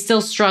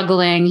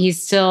struggling.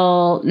 He's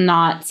still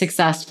not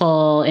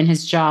successful in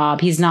his job.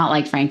 He's not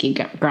like Frankie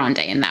Grande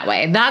in that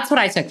way. That's what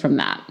I took from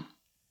that.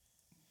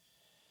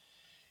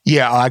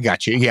 Yeah, I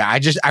got you. Yeah,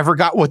 I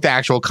forgot what the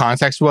actual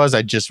context was.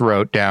 I just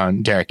wrote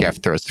down Derek F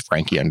throws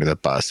Frankie under the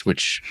bus,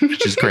 which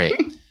is great.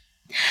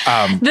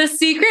 The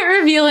secret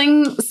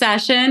revealing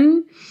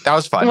session that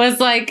was fun.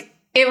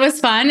 It was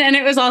fun, and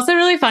it was also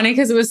really funny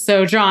because it was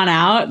so drawn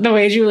out the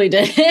way Julie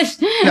did it.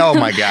 Oh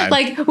my God.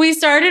 Like, we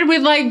started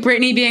with like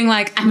Brittany being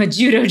like, I'm a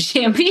judo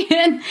champion.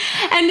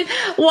 And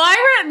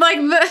why were like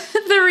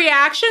the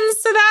reactions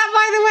to that,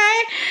 by the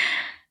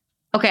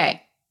way?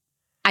 Okay.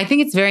 I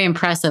think it's very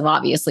impressive,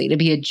 obviously, to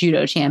be a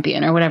judo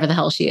champion or whatever the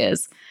hell she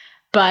is.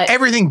 But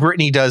everything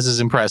Brittany does is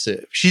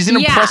impressive. She's an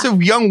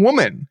impressive young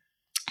woman.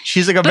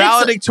 She's like a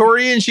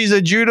valedictorian. She's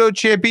a judo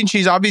champion.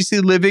 She's obviously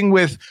living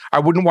with, I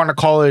wouldn't want to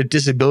call it a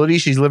disability.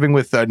 She's living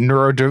with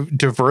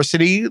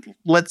neurodiversity,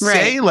 let's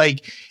say,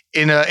 like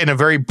in a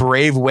very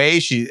brave way.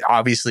 She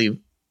obviously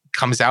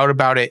comes out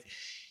about it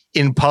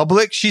in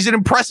public. She's an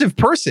impressive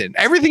person.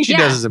 Everything she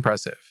does is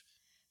impressive.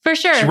 For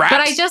sure. But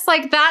I just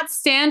like that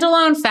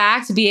standalone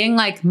fact being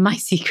like my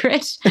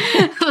secret.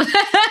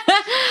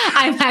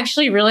 I'm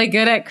actually really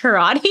good at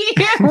karate,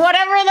 whatever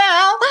the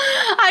hell.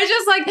 I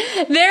just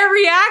like their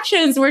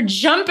reactions were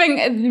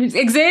jumping.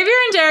 Xavier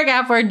and Derek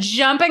F were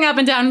jumping up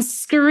and down,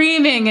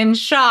 screaming in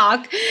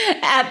shock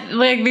at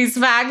like these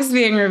facts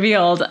being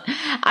revealed.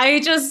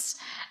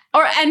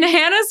 And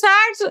Hannah's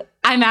fact,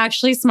 I'm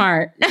actually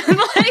smart. Like,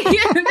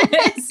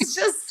 it's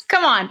just,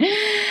 come on.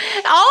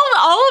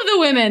 All of the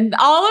women,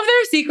 all of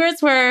their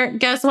secrets were,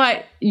 guess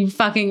what, you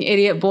fucking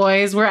idiot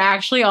boys, were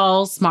actually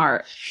all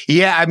smart.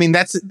 Yeah, I mean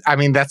that's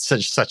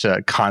such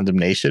a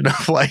condemnation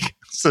of like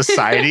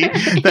society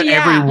that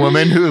every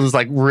woman who was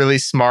like really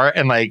smart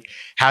and like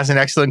has an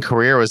excellent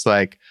career was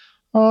like,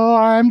 oh,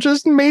 I'm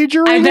just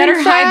majoring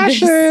in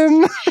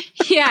fashion.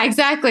 Yeah,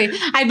 exactly.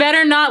 I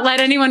better not let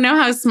anyone know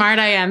how smart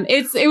I am.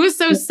 It was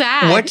so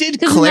sad. What did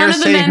Claire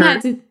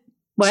say?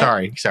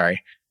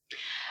 Sorry.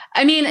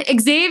 I mean,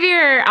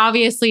 Xavier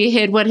obviously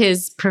hid what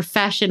his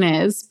profession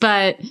is,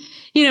 but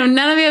you know,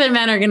 none of the other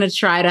men are going to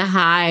try to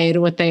hide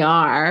what they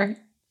are.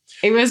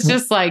 It was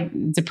just like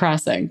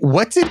depressing.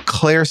 What did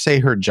Claire say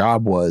her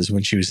job was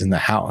when she was in the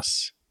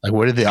house? Like,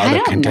 what did the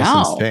other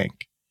contestants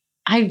think?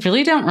 I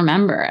really don't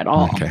remember at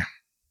all. Okay.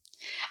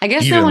 I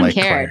guess no one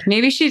cared. Claire.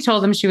 Maybe she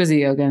told them she was a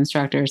yoga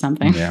instructor or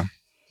something. Yeah,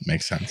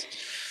 makes sense.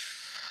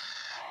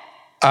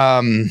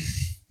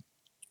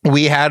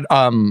 We had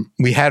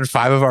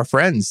 5 of our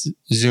friends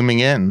zooming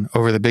in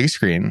over the big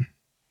screen.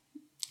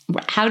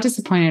 How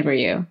disappointed were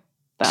you,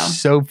 though?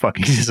 So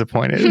fucking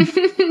disappointed.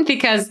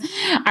 Because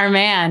our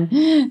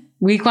man,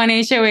 Week 1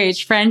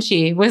 HOH,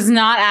 Frenchie, was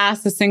not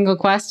asked a single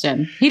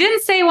question. He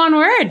didn't say one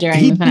word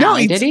during the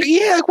finale, did he?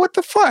 Yeah, like, what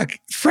the fuck?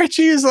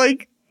 Frenchie is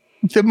like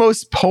the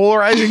most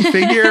polarizing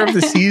figure of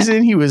the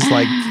season. He was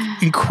like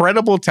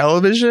incredible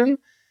television.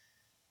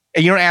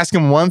 And you don't ask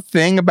him one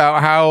thing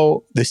about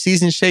how the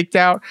season shaked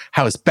out,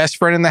 how his best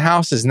friend in the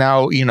house is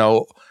now, you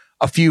know,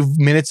 a few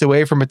minutes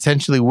away from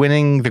potentially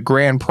winning the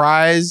grand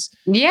prize.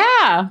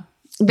 Yeah.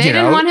 They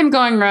didn't want him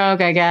going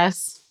rogue, I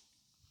guess.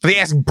 They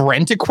asked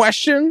Brent a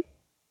question.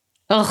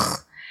 Ugh.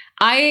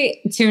 I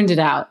tuned it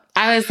out.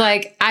 I was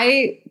like,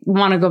 I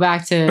want to go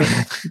back to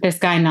this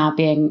guy not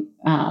being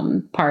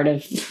part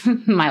of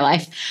my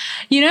life.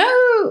 You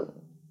know,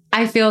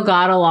 I feel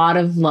got a lot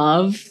of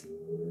love.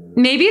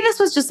 Maybe this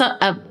was just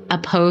a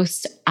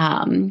post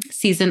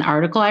season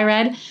article I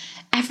read.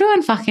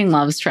 Everyone fucking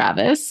loves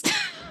Travis.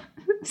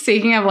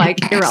 Speaking of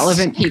like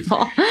irrelevant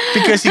people.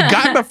 Because he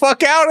got the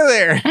fuck out of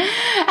there.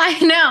 I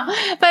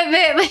know. But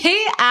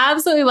they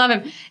absolutely love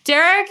him.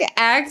 Derek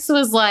X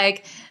was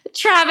like,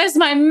 Travis,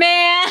 my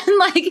man.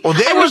 Like, well,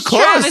 they were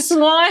close. Travis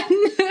won.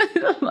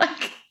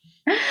 Like,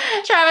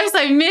 Travis,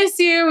 I miss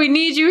you. We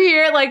need you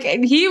here. Like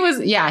he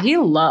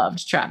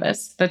loved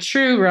Travis, the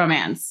true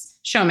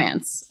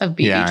showmance of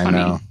BB20. Yeah, I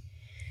know.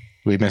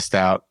 We missed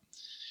out.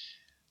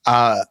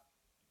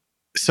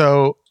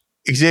 So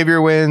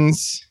Xavier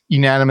wins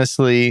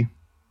unanimously,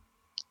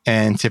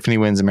 and Tiffany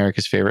wins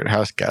America's Favorite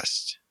House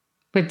Guest.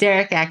 With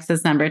Derek X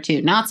as number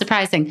 2. Not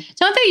surprising.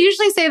 Don't they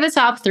usually say the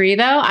top 3,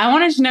 though? I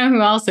wanted to know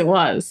who else it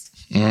was.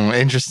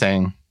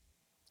 Interesting.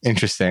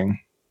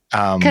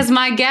 Because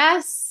my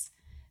guess,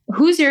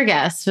 who's your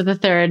guess for the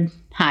third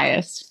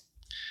highest?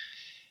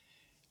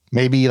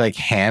 Maybe like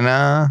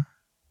Hannah.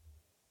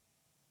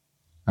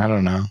 I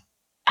don't know.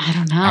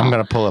 I'm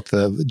going to pull up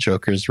the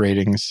Joker's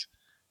ratings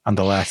on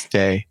the last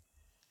day.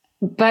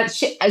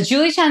 But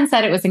Julie Chen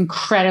said it was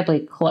incredibly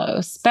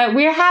close. But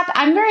we're happy.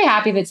 I'm very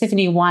happy that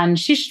Tiffany won.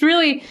 She should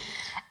really...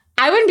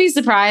 I wouldn't be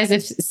surprised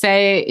if,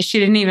 say, she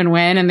didn't even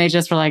win and they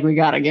just were like, we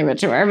got to give it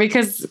to her.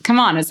 Because, come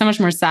on, it's so much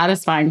more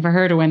satisfying for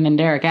her to win than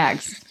Derek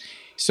X.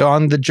 So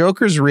on the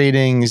Joker's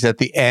ratings at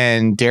the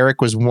end,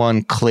 Derek was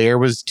 1, Claire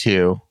was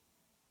 2.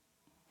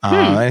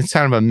 It's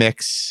kind of a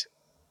mix.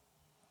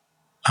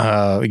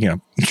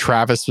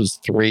 Travis was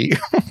 3.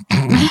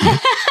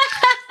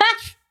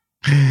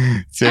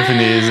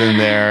 Tiffany's in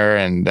there,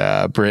 and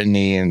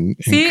Brittany and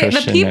see,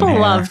 Christian the people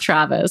love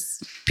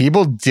Travis.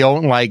 People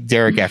don't like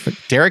Derek F.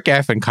 Derek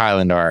F. and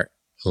Kyland are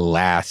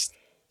last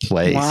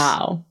place.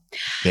 Wow,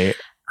 they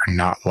are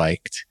not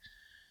liked.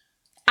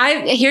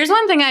 Here's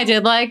one thing I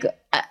did like.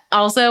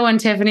 Also, when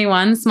Tiffany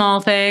won,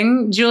 small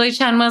thing, Julie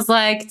Chen was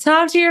like,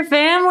 talk to your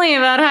family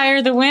about how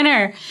you're the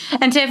winner.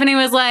 And Tiffany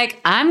was like,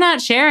 I'm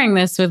not sharing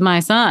this with my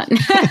son.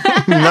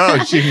 No,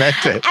 she meant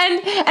it.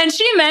 And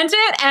she meant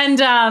it.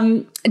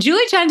 And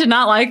Julie Chen did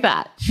not like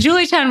that.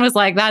 Julie Chen was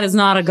like, that is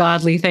not a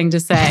godly thing to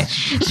say.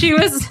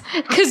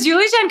 Because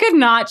Julie Chen could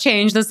not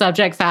change the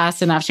subject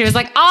fast enough. She was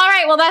like, all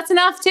right, well, that's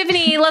enough,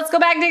 Tiffany. Let's go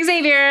back to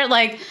Xavier.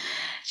 Like,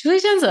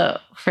 Julie Chen's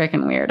a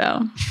freaking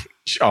weirdo.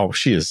 Oh,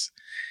 she is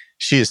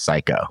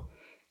psycho.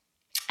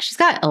 She's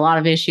got a lot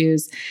of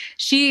issues.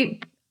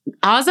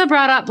 Azah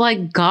brought up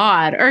like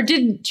God, or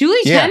did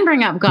Julie Chen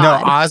bring up God?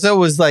 No, Azah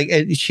was like,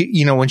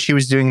 when she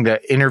was doing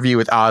the interview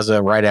with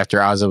Azah right after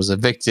Azah was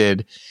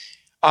evicted,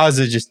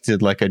 Azah just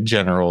did like a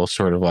general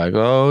sort of like,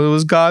 oh, it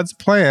was God's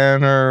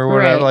plan or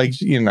whatever, right.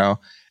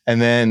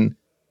 And then,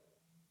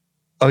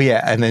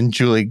 and then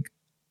Julie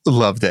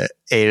loved it,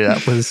 ate it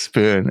up with a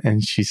spoon,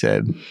 and she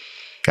said,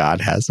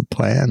 God has a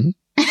plan.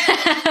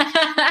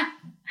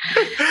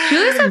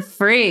 Julie's a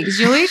freak.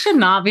 Julie should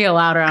not be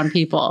allowed around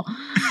people.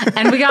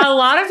 And we got a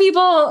lot of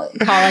people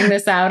calling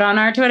this out on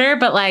our Twitter,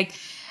 but like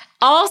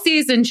all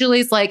season,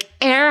 Julie's like,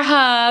 air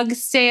hug,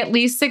 stay at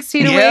least 6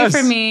 feet away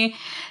from me.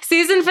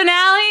 Season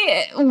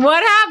finale,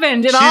 what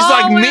happened? She's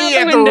like me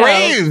at the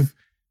rave.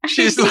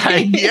 She's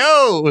like,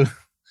 yo,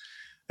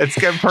 let's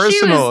get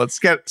personal. Let's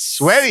get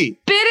sweaty.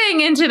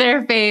 Spitting into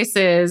their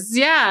faces.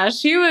 Yeah,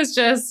 she was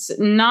just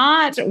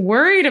not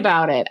worried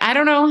about it. I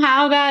don't know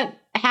how that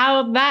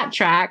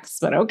tracks,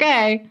 but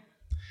okay.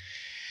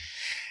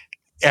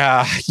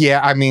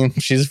 I mean,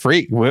 she's a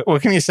freak.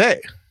 What can you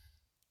say?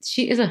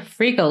 She is a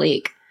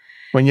freak-a-leak.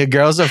 When your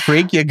girl's a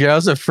freak, your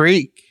girl's a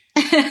freak.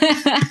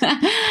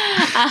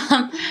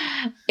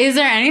 Is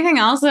there anything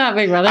else about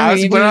Big Brother? I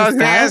was going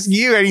to ask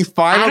you, any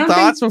final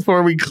thoughts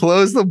before we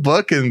close the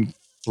book and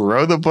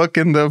throw the book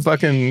in the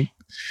fucking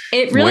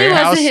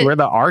warehouse where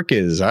the Ark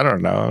is? I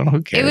don't know.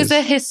 Who cares? It was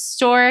a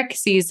historic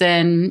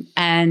season,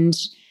 and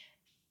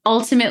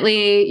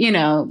ultimately,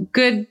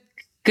 good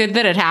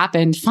that it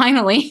happened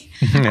finally.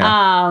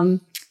 Yeah.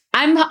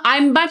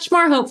 I'm much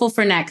more hopeful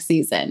for next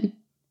season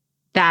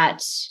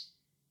that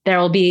there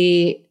will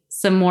be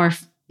some more,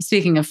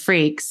 speaking of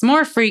freaks,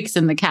 more freaks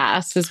in the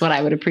cast is what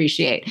I would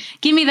appreciate.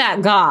 Give me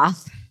that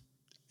goth.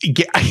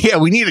 Yeah,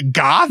 we need a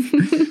goth.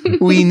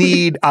 We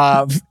need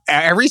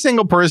every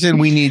single person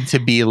we need to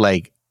be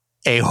like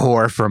a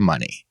whore for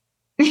money.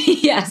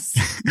 Yes.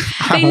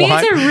 They need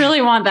to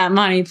really want that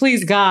money.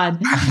 Please,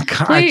 God.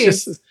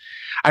 Please.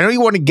 I know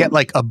you want to get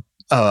like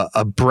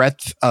a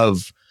breadth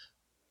of,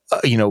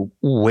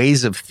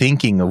 ways of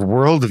thinking, of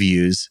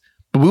worldviews,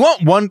 but we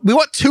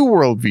want 2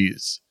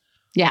 worldviews.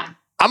 Yeah.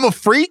 I'm a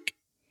freak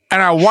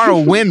and I want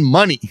to win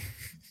money.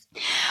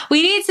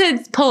 We need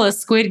to pull a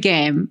Squid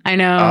Game. I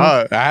know.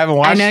 Oh, I haven't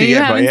watched it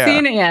yet. I know you haven't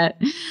seen it yet.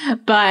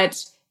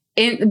 But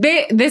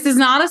this is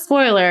not a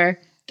spoiler.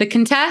 The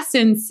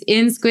contestants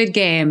in Squid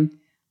Game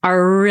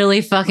are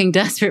really fucking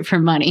desperate for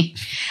money.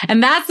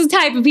 And that's the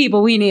type of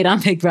people we need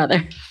on Big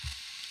Brother.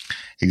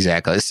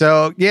 Exactly.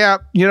 So, yeah,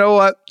 you know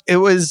what? It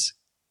was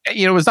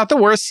not the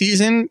worst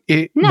season.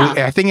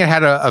 I think it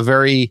had a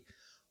very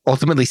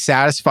ultimately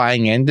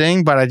satisfying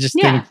ending, but I just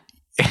think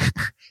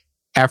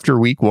after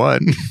week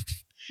 1,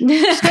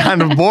 it's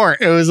kind of boring.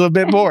 It was a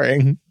bit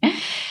boring.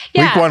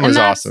 Yeah, week 1 was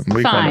awesome.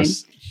 Week 1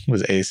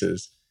 was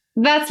aces.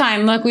 That's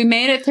fine. Look, we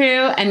made it through,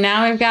 and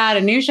now we've got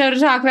a new show to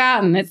talk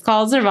about, and it's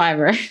called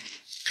Survivor.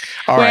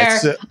 All right.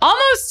 So,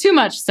 almost too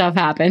much stuff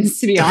happens,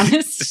 to be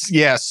honest.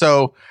 Yeah.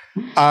 So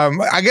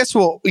I guess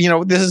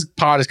this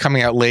pod is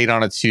coming out late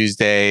on a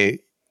Tuesday.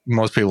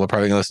 most people are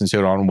probably going to listen to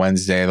it on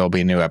Wednesday. There'll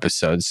be a new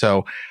episode.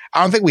 So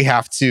I don't think we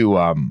have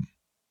to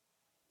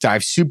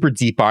dive super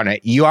deep on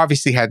it. You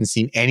obviously hadn't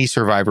seen any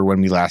Survivor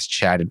when we last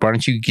chatted. Why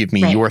don't you give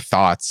me your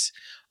thoughts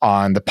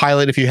on the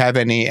pilot, if you have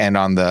any, and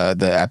on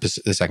the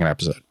second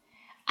episode?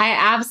 I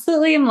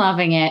absolutely am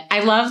loving it.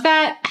 I love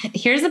that.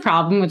 Here's the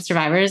problem with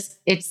Survivors.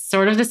 It's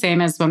sort of the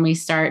same as when we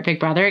start Big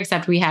Brother,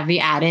 except we have the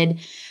added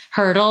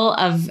hurdle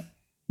of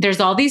there's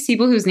all these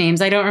people whose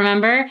names I don't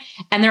remember,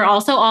 and they're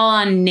also all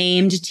on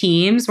named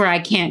teams where I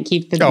can't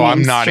keep the names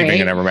I'm not straight. even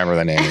going to remember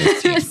the name of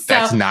this team.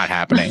 That's not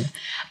happening.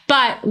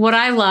 But what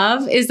I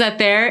love is that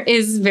there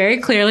is very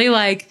clearly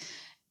like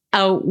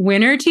a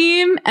winner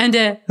team and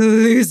a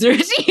loser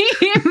team.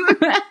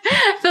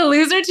 The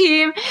loser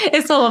team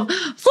is full of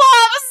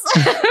flops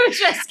who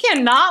just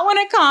cannot win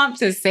a comp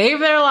to save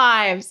their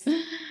lives.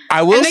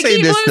 I will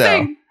say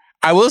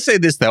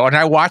this though. And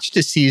I watched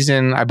a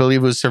season, I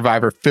believe it was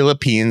Survivor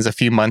Philippines a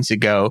few months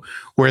ago,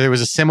 where there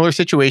was a similar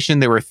situation.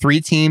 There were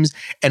 3 teams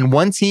and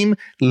one team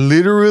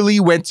literally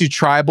went to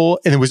tribal,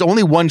 and there was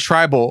only one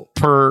tribal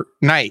per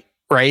night,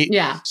 right?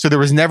 Yeah. So there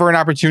was never an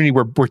opportunity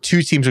where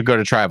 2 teams would go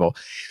to tribal.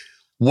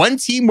 One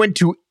team went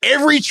to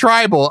every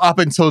tribal up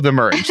until the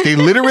merge. They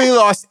literally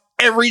lost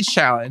every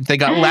challenge. They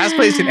got last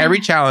place in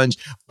every challenge,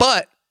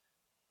 but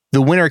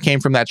the winner came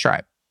from that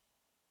tribe.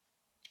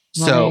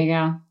 Well, so, there you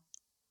go.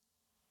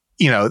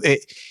 You know,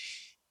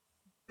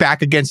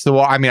 back against the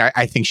wall. I mean,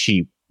 I think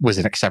she was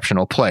an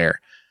exceptional player.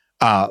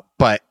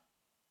 But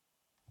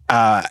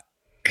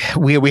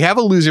we have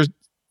a loser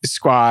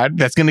squad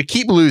that's going to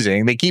keep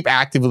losing. They keep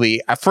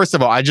actively. First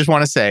of all, I just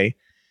want to say,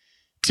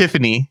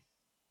 Tiffany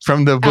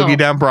from the Boogie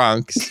Down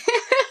Bronx.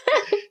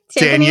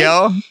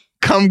 Danielle,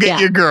 come get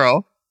your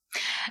girl.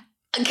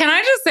 Can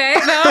I just say,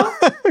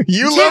 though?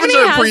 You loved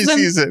her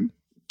preseason.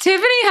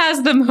 Tiffany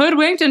has them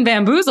hoodwinked and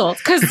bamboozled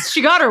because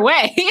she got her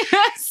way.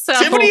 So.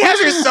 Tiffany has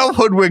herself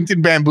hoodwinked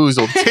and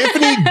bamboozled.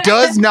 Tiffany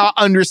does not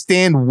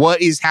understand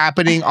what is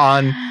happening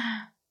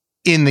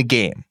in the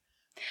game.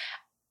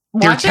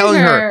 They're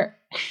telling her,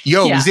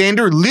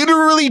 Xander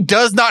literally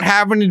does not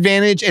have an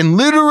advantage and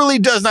literally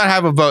does not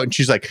have a vote. And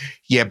she's like,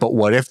 yeah, but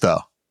what if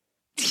though?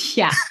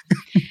 Yeah.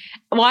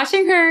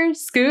 Watching her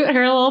scoot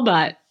her little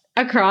butt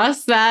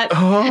across that.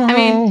 Oh. I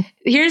mean,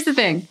 here's the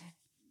thing.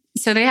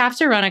 So they have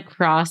to run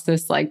across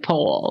this like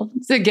pole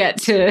to get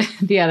to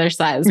the other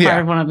side as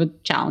part of one of the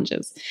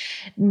challenges.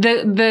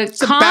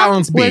 It's comp a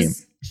balance beam.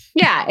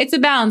 It's a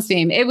balance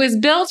beam. It was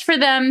built for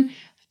them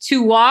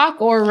to walk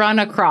or run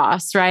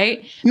across,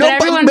 right? No,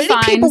 but many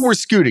people were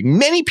scooting.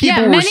 Many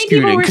people were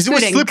scooting because it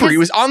was slippery. It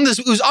was on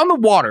the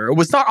water. It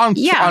was not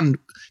on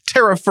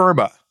terra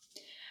firma.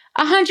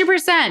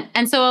 100%.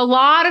 And so a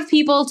lot of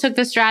people took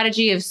the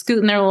strategy of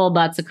scooting their little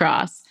butts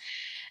across.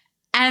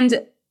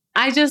 And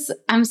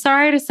I'm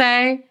sorry to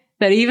say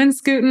that even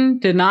scooting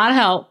did not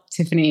help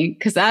Tiffany,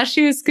 because as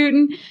she was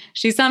scooting,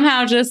 she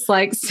somehow just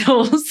like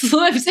still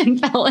slipped and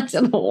fell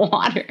into the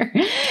water.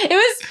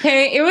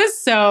 It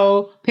was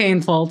so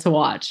painful to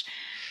watch.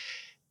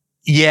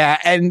 Yeah,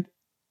 and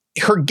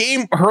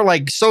her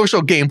like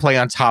social gameplay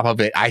on top of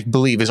it, I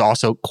believe, is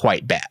also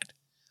quite bad.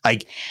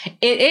 Like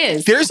it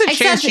is. There's a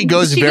chance she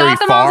goes very far. She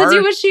got them all to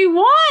do what she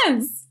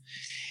wants.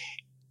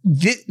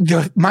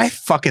 My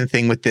fucking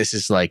thing with this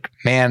is like,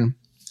 man,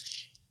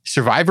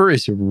 Survivor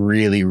is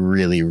really,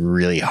 really,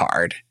 really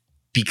hard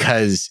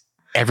because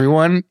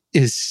everyone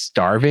is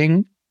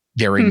starving,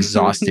 they're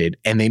exhausted,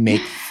 and they make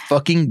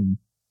fucking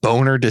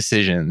boner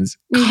decisions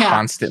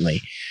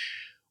constantly.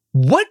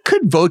 What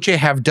could Voce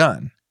have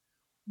done?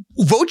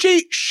 Voce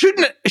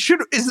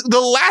is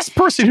the last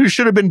person who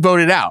should have been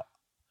voted out.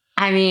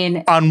 I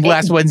mean, on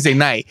last Wednesday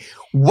night.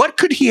 What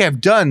could he have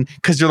done?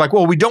 Because they're like,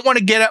 well, we don't want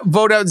to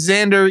vote out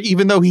Xander,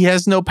 even though he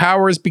has no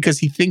powers, because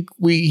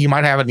he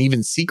might have an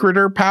even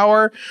secreter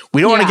power.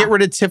 We don't want to get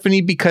rid of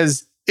Tiffany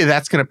because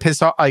that's going to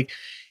piss off. Like,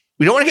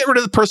 we don't want to get rid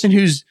of the person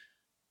who's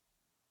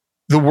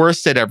the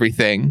worst at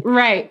everything.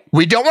 Right.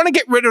 We don't want to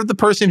get rid of the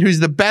person who's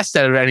the best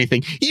at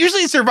anything.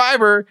 Usually in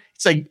Survivor,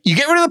 it's like you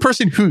get rid of the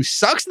person who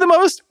sucks the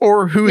most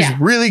or who's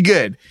really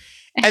good.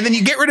 And then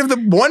you get rid of the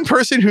one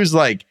person who's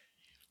like,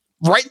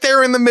 right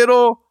there in the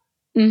middle,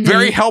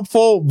 very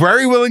helpful,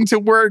 very willing to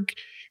work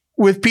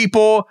with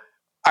people,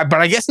 but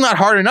I guess not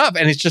hard enough.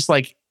 And it's just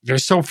like,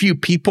 there's so few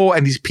people,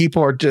 and these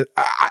people are just,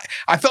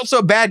 I felt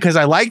so bad because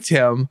I liked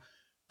him,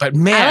 but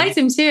man. I liked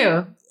him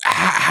too.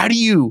 How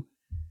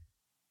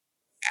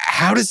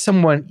does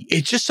someone,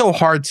 it's just so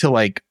hard to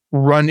like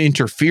run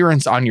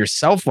interference on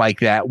yourself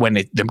like that when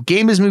the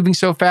game is moving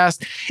so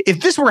fast.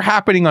 If this were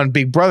happening on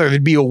Big Brother,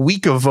 there'd be a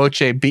week of Voce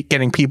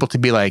getting people to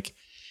be like,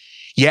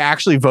 yeah,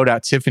 actually vote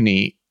out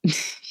Tiffany.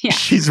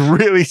 She's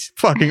really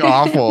fucking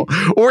awful.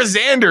 Or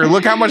Xander,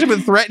 look how much of a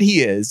threat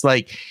he is.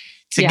 Like,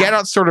 to get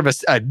out sort of a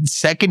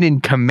second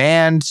in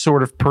command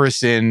sort of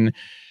person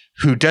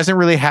who doesn't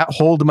really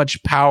hold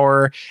much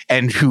power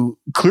and who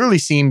clearly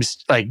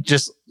seems like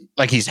just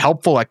like he's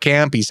helpful at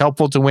camp. He's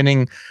helpful to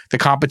winning the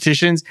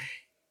competitions.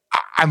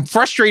 I'm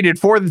frustrated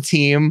for the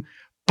team,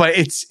 but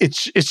it's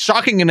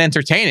shocking and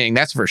entertaining.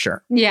 That's for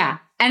sure. Yeah.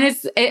 And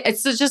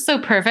it's just so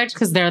perfect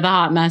because they're the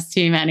hot mess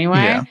team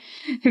anyway,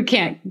 who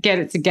can't get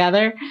it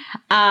together.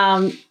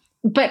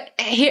 But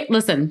here,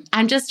 listen,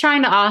 I'm just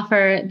trying to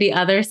offer the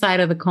other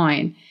side of the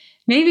coin.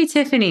 Maybe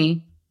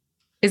Tiffany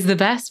is the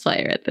best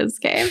player at this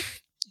game.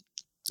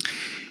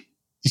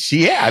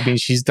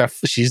 She's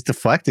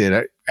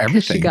deflected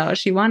everything. She got what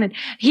she wanted.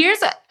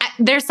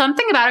 There's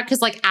something about it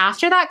because, like,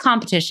 after that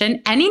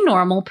competition, any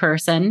normal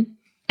person,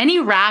 any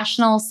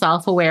rational,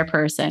 self-aware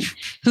person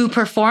who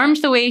performed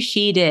the way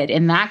she did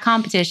in that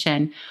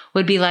competition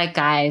would be like,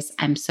 guys,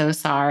 I'm so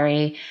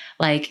sorry.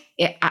 Like,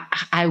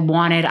 I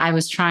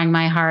was trying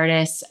my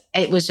hardest.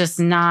 It was just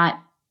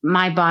not,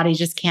 my body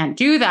just can't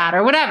do that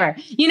or whatever.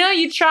 You know,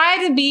 you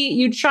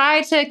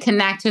try to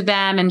connect with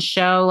them and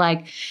show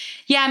like,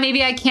 yeah,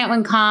 maybe I can't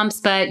win comps,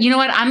 but you know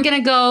what? I'm going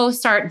to go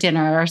start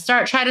dinner or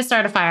try to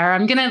start a fire.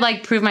 I'm going to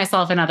like prove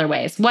myself in other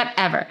ways,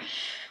 whatever.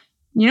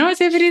 You know what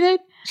Tiffany did?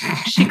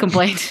 She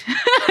complained.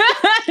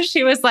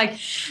 She was like,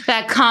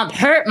 that comp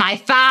hurt my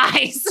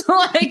thighs.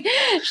 Like,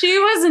 she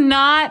was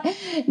not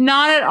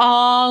at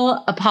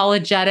all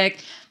apologetic.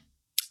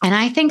 And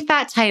I think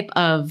that type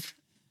of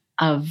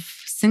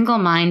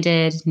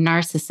single-minded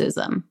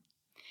narcissism,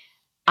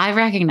 I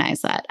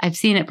recognize that. I've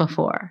seen it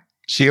before.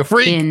 She a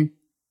freak.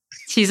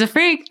 She's a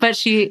freak, but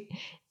she,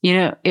 you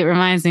know, it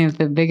reminds me of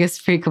the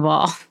biggest freak of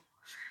all,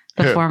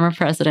 the former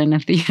president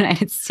of the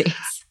United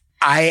States.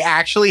 I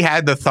actually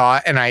had the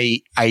thought, and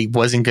I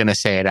wasn't going to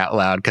say it out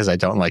loud because I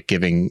don't like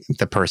giving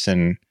the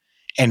person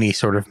any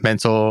sort of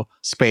mental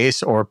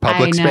space or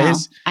public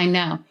space. I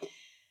know.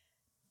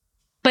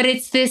 But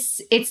it's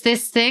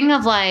this thing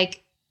of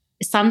like,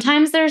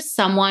 sometimes there's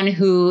someone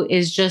who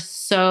is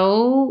just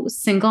so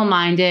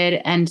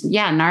single-minded and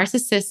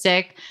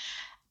narcissistic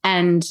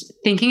and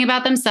thinking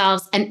about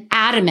themselves and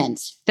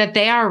adamant that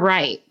they are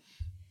right.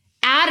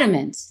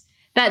 Adamant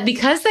that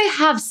because they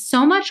have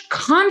so much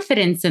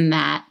confidence in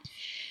that,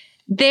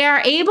 they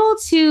are able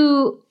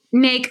to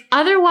make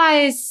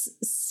otherwise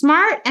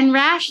smart and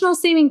rational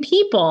seeming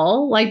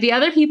people, like the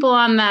other people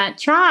on that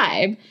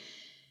tribe,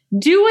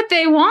 do what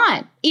they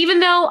want. Even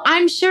though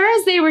I'm sure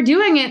as they were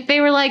doing it,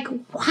 they were like,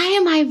 why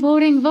am I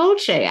voting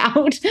Voce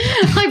out?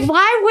 Like,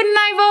 why wouldn't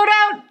I vote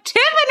out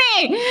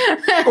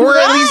Tiffany? Or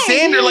at least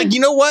Xander. Like,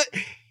 you know what?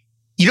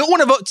 You don't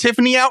want to vote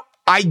Tiffany out?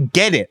 I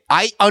get it.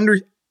 I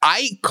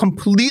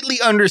completely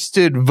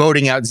understood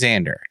voting out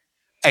Xander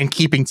and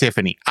keeping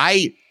Tiffany.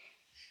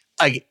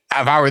 Like,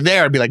 if I were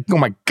there, I'd be like, oh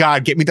my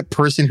God, get me the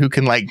person who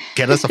can like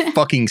get us a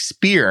fucking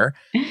spear.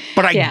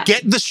 But I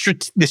get the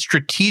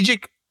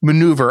strategic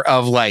maneuver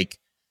of like,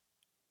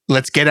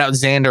 let's get out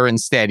Xander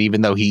instead,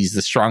 even though he's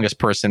the strongest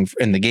person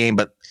in the game,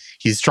 but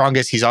he's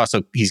strongest.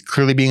 He's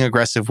clearly being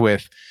aggressive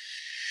with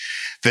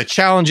the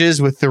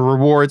challenges, with the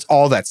rewards,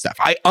 all that stuff.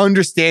 I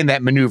understand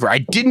that maneuver. I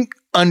didn't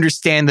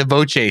understand the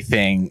Voce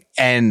thing,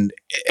 and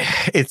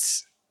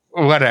it's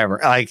whatever.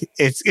 Like,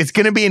 it's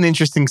going to be an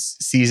interesting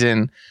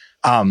season.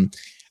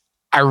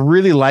 I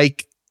really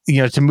like,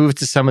 to move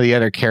to some of the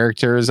other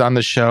characters on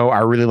the show. I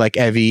really like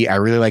Evie. I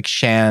really like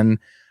Shan.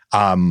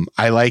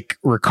 I like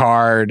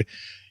Ricard.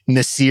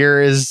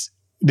 Nasir is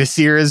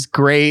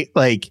great.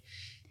 Like,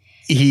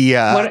 he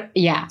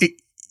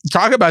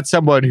talk about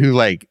someone who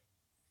like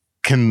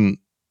can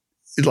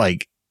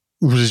like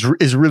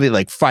is really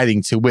like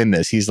fighting to win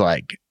this. He's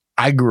like,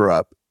 I grew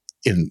up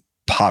in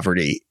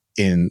poverty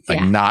in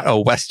like not a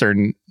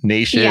Western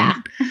nation. Yeah.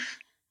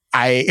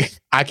 I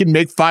can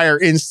make fire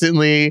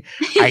instantly.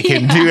 I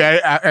can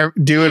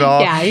do it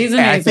all. Yeah, he's amazing.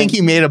 And I think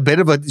he made a bit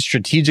of a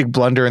strategic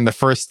blunder in the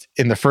first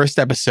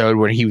episode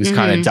when he was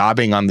kind of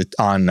daubing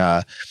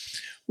on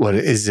what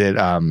is it?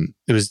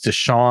 It was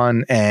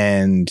Deshaun,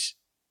 and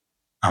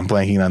I'm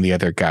blanking on the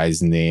other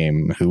guy's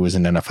name who was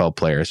an NFL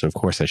player. So of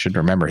course I should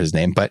remember his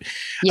name, but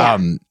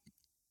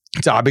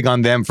daubing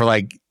on them for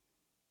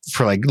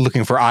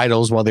looking for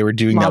idols while they were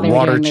doing that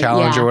water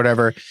challenge or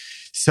whatever.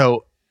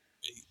 So,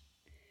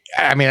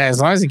 I mean, as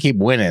long as they keep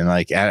winning,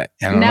 like, I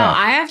don't know.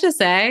 I have to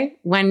say,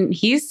 when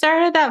he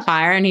started that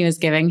fire and he was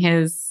giving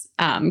his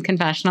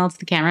confessional to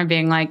the camera,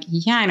 being like,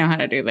 yeah, I know how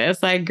to do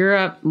this. I grew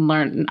up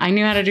learning. I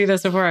knew how to do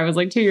this before I was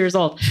like 2 years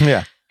old.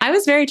 Yeah. I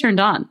was very turned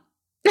on.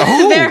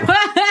 Oh.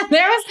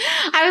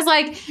 I was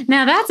like,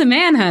 now that's a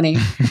man, honey.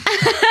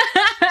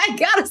 I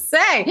gotta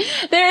say,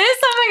 there is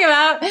something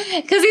about,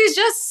 because he's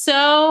just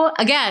so,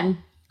 again,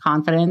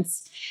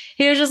 confidence.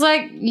 He was just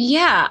like,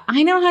 yeah,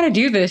 I know how to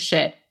do this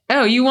shit.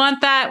 Oh, you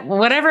want that?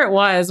 Whatever it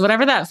was,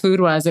 whatever that food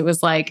was, it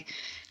was like,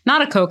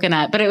 not a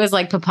coconut, but it was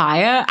like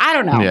papaya. I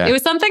don't know. Yeah. It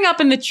was something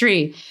up in the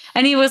tree.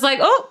 And he was like,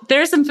 oh,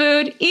 there's some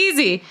food.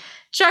 Easy.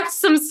 Chucked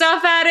some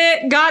stuff at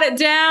it. Got it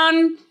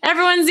down.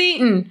 Everyone's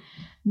eating.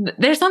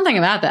 There's something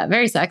about that.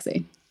 Very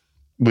sexy.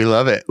 We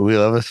love it. We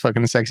love a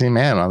fucking sexy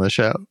man on the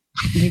show.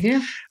 We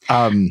do.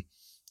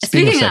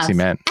 Speaking of sexy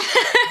man.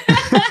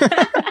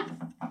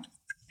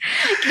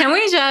 Can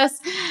we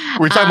just...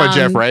 We're talking about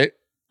Jeff, right?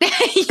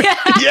 Yeah.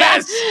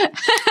 Yes.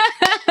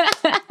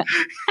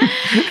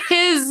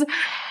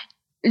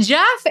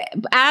 Jeff,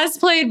 as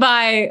played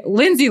by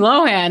Lindsay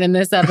Lohan in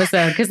this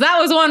episode, because that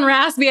was one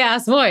raspy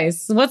ass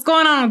voice. What's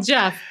going on with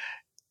Jeff?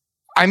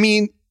 I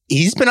mean,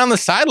 he's been on the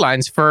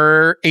sidelines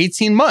for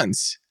 18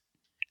 months.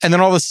 And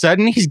then all of a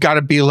sudden, he's got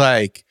to be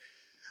like,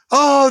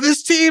 oh,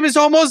 this team has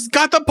almost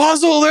got the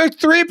puzzle. They're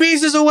 3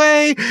 pieces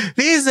away.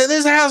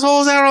 This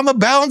asshole's out on the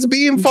balance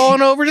beam,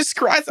 falling over to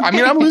scratch. I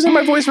mean, I'm losing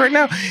my voice right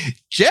now.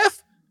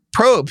 Jeff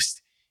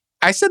Probst,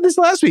 I said this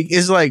last week,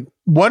 is like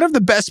one of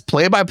the best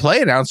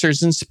play-by-play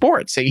announcers in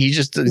sports. He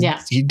just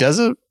he does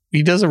a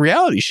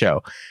reality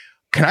show.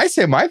 Can I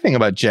say my thing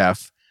about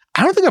Jeff?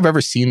 I don't think I've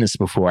ever seen this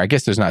before. I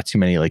guess there's not too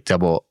many like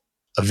double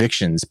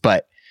evictions,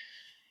 but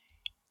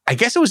I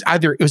guess it was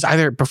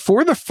either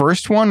before the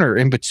first one or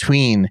in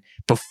between.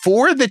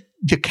 Before the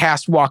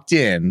cast walked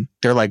in,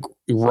 they're like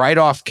right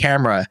off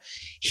camera.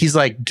 He's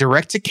like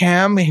direct to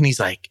cam, and he's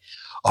like,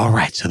 all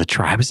right, so the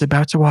tribe is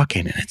about to walk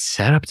in, and it's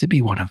set up to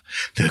be one of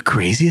the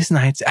craziest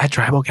nights at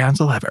Tribal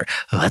Council ever.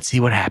 Let's see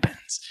what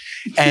happens.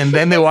 And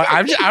then they walk.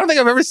 I don't think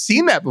I've ever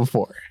seen that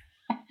before.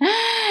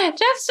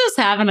 Jeff's just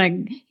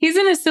he's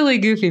in a silly,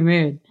 goofy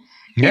mood.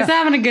 Yeah. He's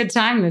having a good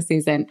time this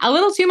season. A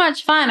little too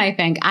much fun, I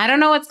think. I don't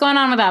know what's going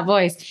on with that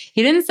voice.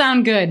 He didn't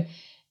sound good.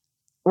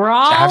 We're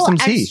all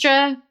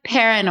extra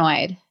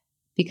paranoid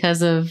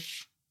because of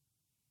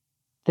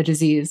the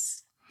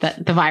disease,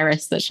 the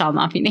virus that shall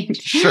not be named.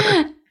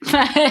 Sure.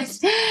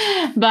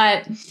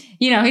 But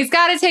he's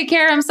got to take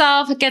care of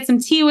himself, get some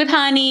tea with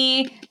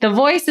honey. The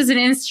voice is an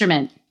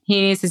instrument.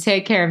 He needs to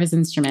take care of his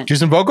instrument. Do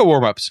some vocal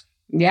warm-ups.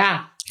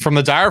 Yeah. From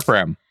the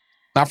diaphragm,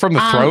 not from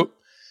the throat.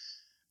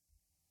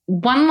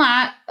 One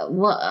last,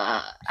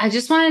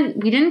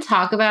 we didn't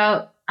talk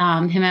about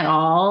him at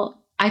all.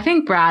 I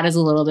think Brad is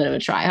a little bit of a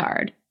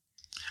tryhard.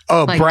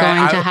 Oh, like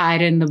Brad, going to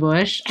hide in the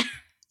bush.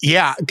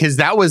 Yeah, because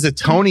that was a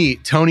Tony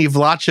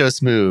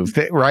Vlachos move,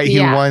 right? He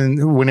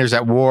won Winners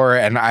at War,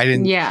 and I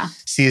didn't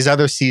see his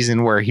other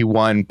season where he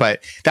won,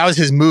 but that was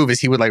his move,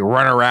 is he would like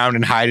run around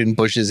and hide in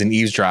bushes and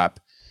eavesdrop.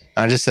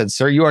 And I just said,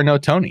 sir, you are no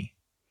Tony.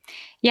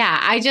 Yeah,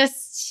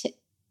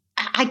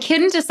 I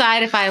couldn't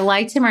decide if I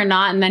liked him or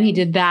not, and then he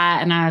did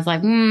that, and I was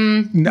like,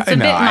 it's a bit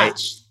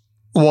much.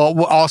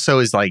 Well, also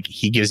is like,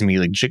 he gives me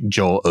like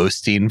Joel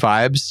Osteen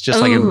vibes,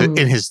 just like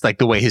in his, like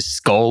the way his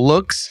skull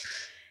looks.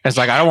 It's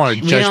like, I don't want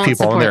to judge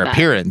people on their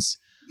appearance.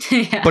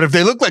 Yeah. But if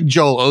they look like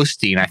Joel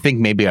Osteen, I think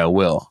maybe I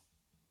will.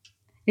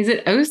 Is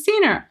it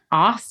Osteen or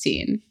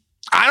Austin?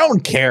 I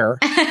don't care.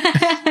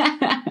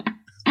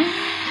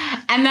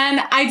 And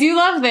then I do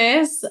love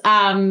this.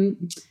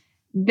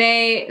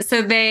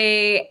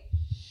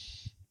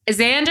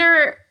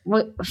 Xander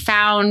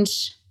found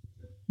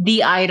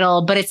the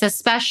idol, but it's a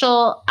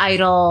special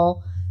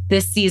idol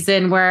this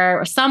season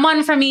where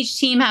someone from each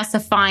team has to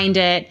find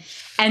it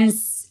and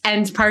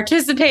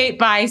participate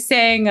by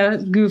saying a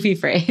goofy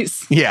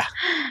phrase. Yeah.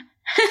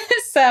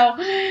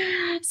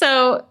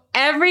 So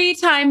every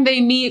time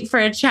they meet for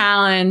a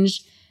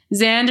challenge,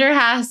 Xander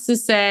has to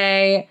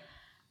say,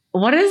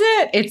 what is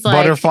it? It's like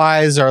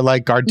butterflies are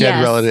like our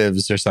dead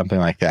relatives or something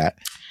like that.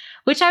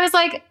 Which I was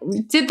like,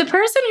 did the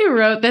person who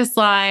wrote this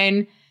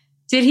line,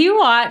 did he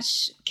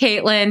watch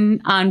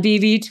Caitlyn on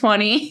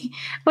BB20?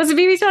 Was it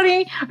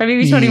BB20 or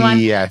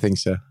BB21? Yeah, I think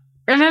so.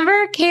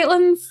 Remember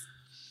Caitlyn's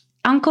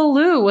Uncle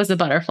Lou was a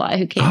butterfly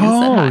who came and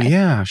said hi. Oh,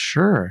 yeah,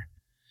 sure.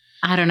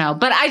 I don't know.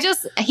 But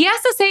he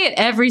has to say it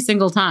every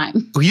single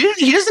time.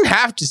 He doesn't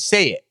have to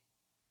say it.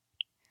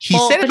 He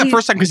said it the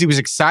first time because he was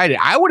excited.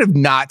 I would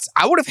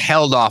have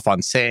held off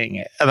on saying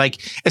it.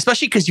 Like,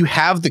 especially because you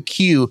have the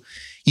cue.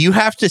 You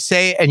have to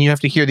say it and you have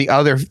to hear the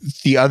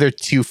other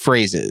two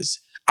phrases.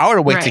 I would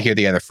have waited to hear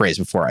the other phrase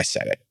before I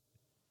said it.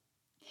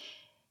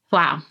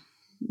 Wow.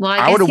 Well,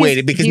 I would have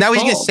waited because now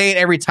he's going to say it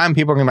every time.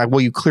 People are going to be like,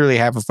 well, you clearly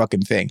have a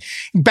fucking thing.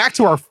 Back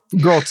to our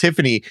girl,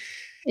 Tiffany.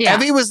 Yeah.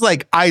 Evie was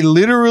like, he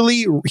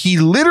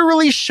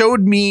literally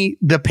showed me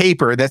the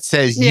paper that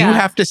says you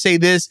have to say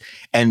this,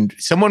 and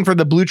someone from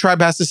the blue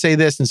tribe has to say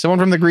this, and someone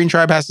from the green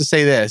tribe has to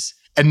say this.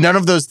 And none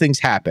of those things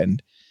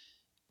happened.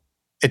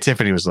 And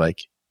Tiffany was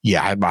like,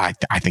 yeah,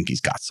 I think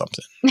he's got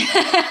something.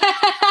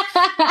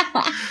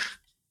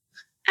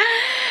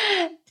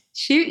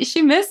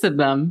 She missed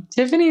them.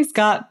 Tiffany's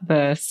got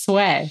the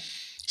sway.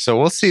 So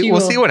we'll see.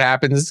 We'll see what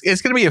happens.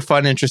 It's going to be a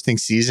fun, interesting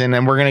season,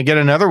 and we're going to get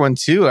another one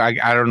too.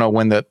 I don't know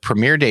when the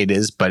premiere date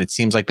is, but it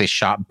seems like they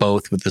shot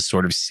both with the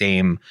sort of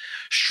same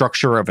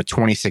structure of a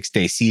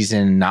 26-day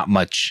season. Not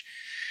much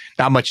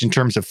in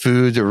terms of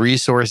food or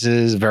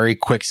resources. Very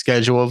quick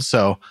schedule.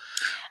 So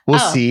we'll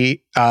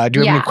see. Do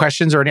you have any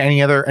questions or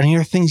any other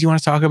things you want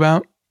to talk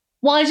about?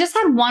 Well, I just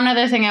had one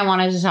other thing I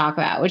wanted to talk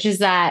about, which is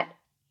that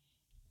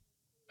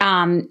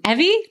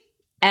Evie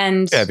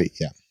and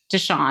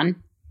Deshawn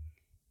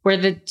were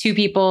the two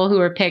people who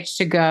were picked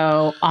to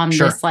go on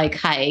this like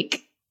hike.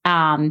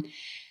 And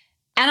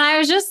I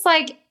was just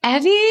like,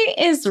 Evie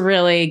is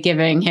really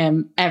giving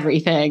him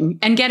everything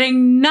and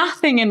getting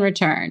nothing in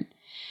return.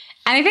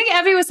 And I think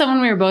Evie was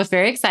someone we were both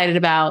very excited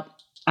about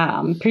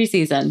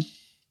preseason.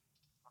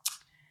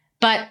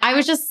 But I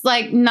was just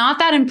like not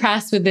that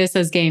impressed with this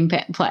as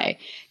gameplay.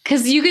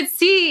 Because you could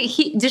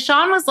see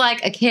Deshaun was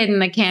like a kid in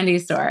the candy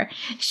store.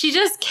 She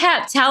just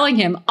kept telling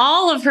him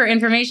all of her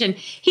information.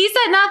 He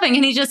said nothing,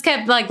 and he just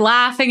kept like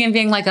laughing and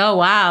being like, "Oh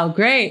wow,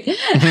 great!" And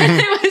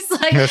it was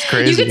like that's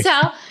crazy. You could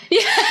tell,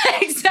 yeah,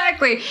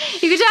 exactly.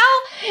 You could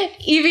tell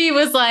Evie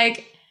was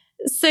like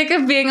sick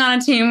of being on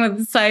a team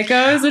with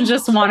psychos and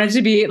just wanted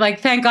to be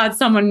like, "Thank God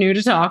someone new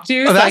to talk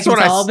to." So that's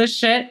what all this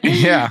shit.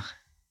 Yeah,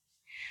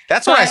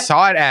 that's what I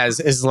saw it as.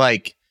 Is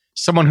like.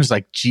 Someone who's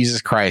like,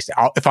 Jesus Christ,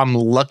 if I'm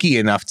lucky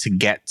enough to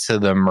get to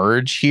the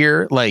merge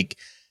here, like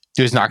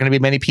there's not going to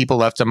be many people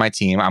left on my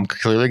team. I'm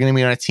clearly going to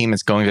be on a team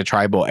that's going to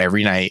tribal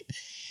every night.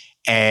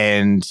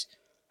 And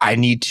I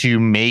need to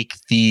make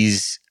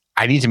these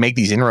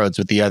inroads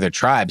with the other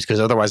tribes because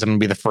otherwise I'm going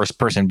to be the first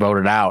person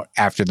voted out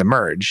after the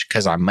merge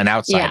because I'm an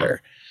outsider.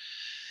 Yeah.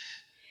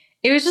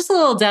 It was just a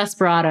little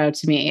desperado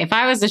to me. If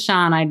I was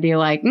Deshaun, I'd be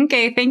like,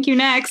 okay, thank you,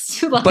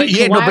 next. Like, but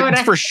yeah, but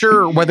for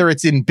sure, whether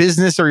it's in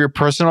business or your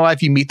personal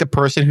life, you meet the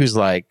person who's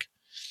like,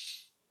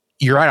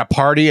 you're at a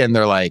party and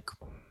they're like,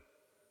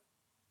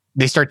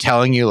 they start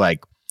telling you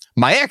like,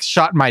 my ex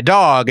shot my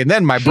dog and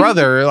then my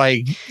brother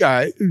like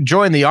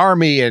joined the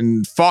army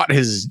and fought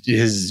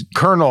his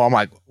colonel. I'm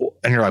like,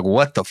 and you're like,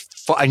 what the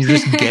fuck? And you're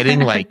just getting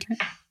like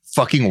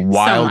fucking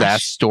wild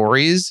ass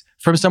stories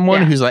from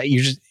someone who's like,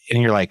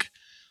 you're like,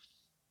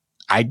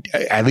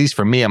 at least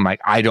for me, I'm like,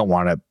 I don't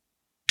want to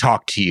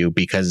talk to you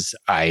because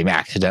I'm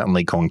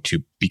accidentally going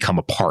to become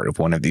a part of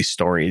one of these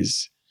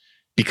stories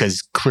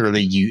because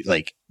clearly you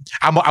like,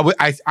 I'm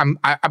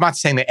not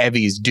saying that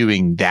Evie is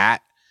doing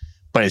that,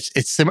 but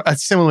it's a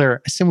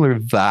similar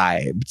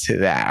vibe to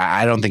that.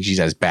 I don't think she's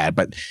as bad,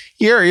 but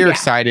you're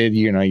excited,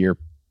 you know, you're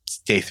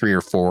day 3 or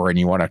 4 and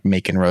you want to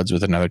make inroads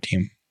with another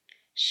team.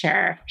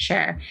 Sure.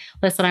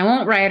 Listen, I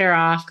won't write her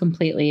off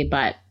completely,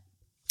 but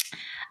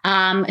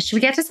should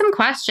we get to some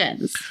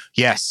questions?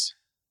 Yes.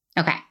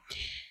 Okay.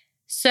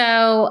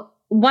 So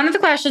one of the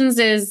questions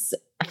is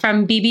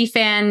from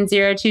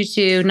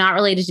BBFan022, not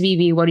related to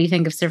BB. What do you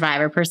think of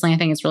Survivor? Personally, I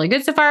think it's really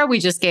good so far. We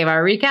just gave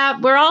our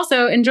recap. We're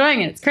also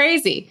enjoying it. It's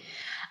crazy.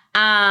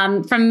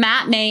 From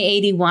Matt May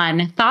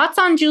 81, thoughts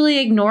on Julie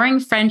ignoring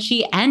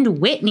Frenchie and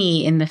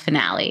Whitney in the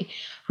finale?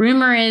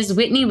 Rumor is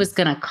Whitney was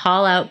going to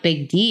call out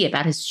Big D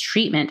about his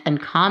treatment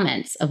and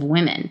comments of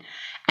women.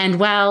 And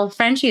well,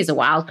 Frenchie is a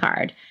wild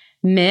card.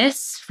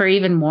 Miss for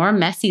even more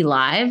messy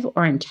live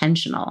or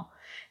intentional?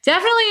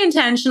 Definitely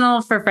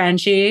intentional for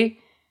Frenchie.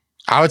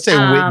 I would say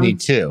Whitney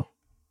too.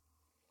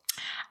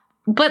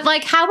 But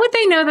like, how would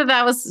they know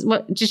that was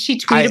what? Did she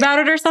tweet about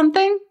it or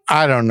something?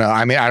 I don't know.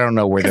 I mean, I don't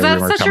know where the rumor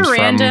comes from. That's such a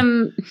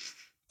random.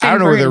 I don't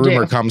know where the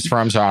rumor comes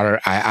from, so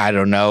I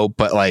don't know.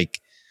 But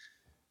like,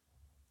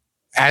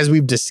 as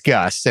we've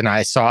discussed, and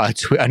I saw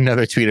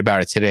another tweet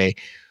about it today,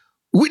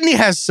 Whitney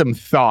has some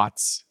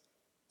thoughts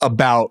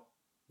about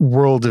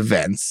world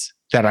events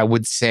that I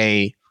would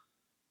say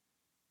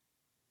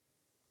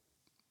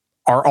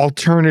are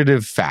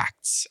alternative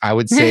facts. I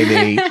would say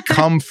they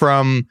come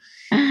from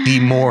the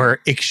more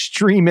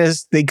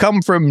extremist. They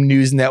come from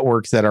news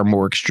networks that are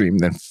more extreme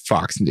than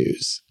Fox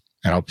News.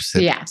 And I'll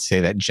say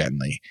that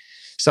gently.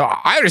 So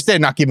I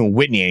understand not giving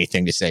Whitney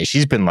anything to say.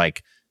 She's been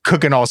like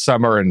cooking all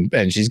summer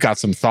and she's got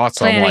some thoughts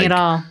planning on like it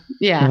all.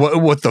 Yeah.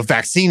 what the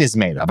vaccine is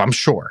made of, I'm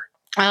sure.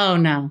 Oh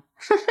no.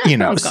 You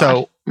know,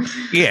 so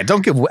yeah,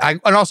 don't give. And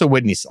also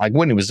Whitney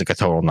was like a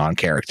total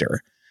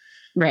non-character.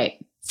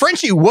 Right.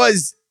 Frenchie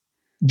was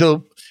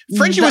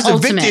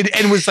evicted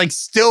and was like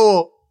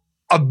still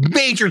a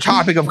major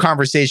topic of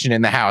conversation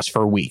in the house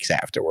for weeks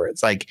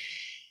afterwards. Like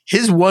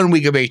his 1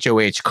 week of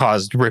HOH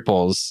caused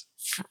ripples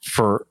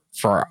for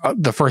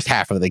the first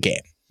half of the game.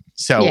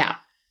 So yeah,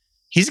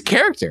 he's a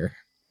character.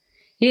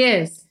 He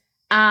is.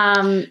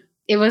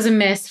 It was a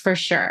miss for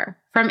sure.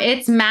 From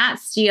It's Matt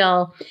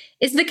Steele,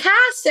 is the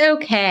cast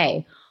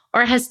okay?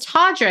 Or has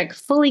Todrick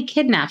fully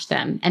kidnapped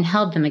them and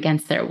held them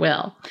against their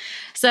will?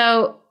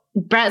 So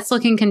Brett's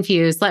looking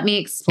confused. Let me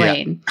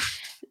explain.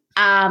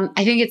 Yeah.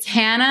 I think it's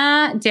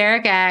Hannah,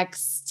 Derek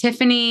X,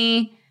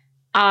 Tiffany,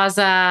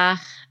 Azah,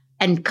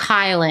 and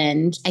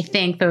Kyland. I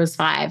think those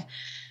 5.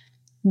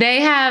 They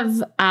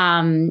have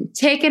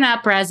taken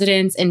up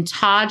residence in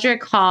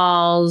Todrick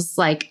Hall's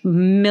like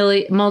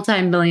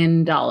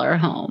multi-million-dollar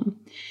home.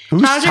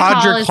 Who's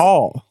Todrick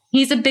Hall?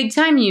 He's a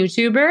big-time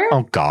YouTuber.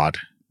 Oh, God.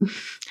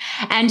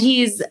 And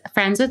he's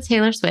friends with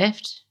Taylor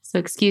Swift. So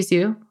excuse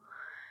you.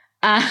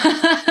 I'm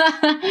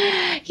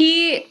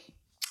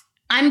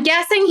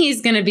guessing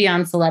he's going to be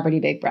on Celebrity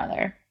Big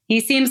Brother. He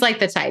seems like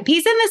the type.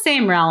 He's in the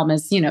same realm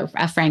as, you know,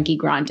 a Frankie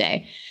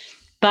Grande.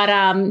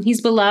 But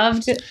he's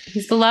beloved.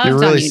 He's beloved. You're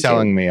really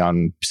selling me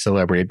on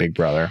Celebrity Big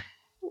Brother.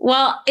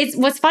 Well,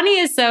 what's funny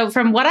is, so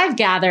from what I've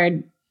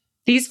gathered,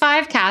 these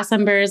 5 cast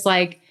members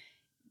like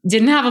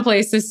didn't have a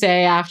place to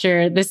stay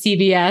after the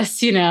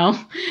CBS, you know,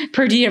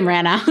 per diem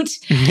ran out.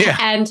 Yeah.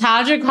 And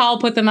Todrick Hall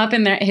put them up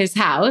in his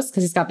house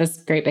because he's got this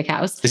great big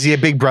house. Is he a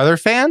Big Brother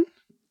fan?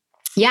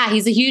 Yeah,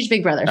 he's a huge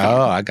Big Brother fan.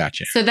 Oh, I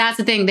got you. So that's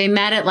the thing. They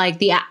met at like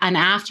an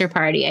after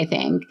party, I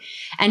think.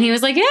 And he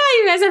was like, yeah,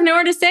 you guys have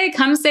nowhere to stay.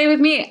 Come stay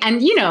with me.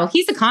 And, you know,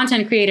 he's a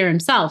content creator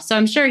himself. So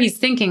I'm sure he's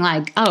thinking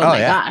like, oh my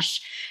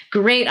gosh,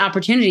 great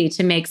opportunity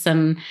to make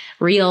some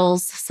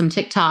reels, some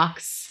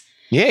TikToks.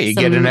 Yeah, you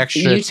get an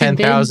extra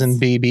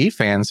 10,000 BB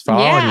fans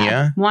following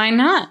you. Why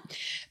not?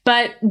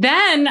 But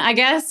then I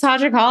guess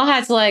Todrick Hall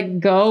had to like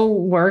go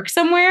work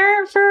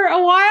somewhere for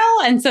a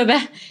while. And so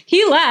that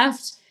he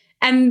left.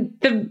 And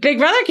the Big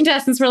Brother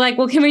contestants were like,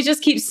 well, can we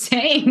just keep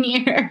staying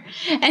here?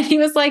 And he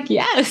was like,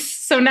 yes.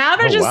 So now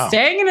they're just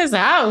staying in his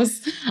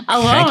house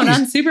alone,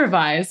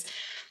 unsupervised.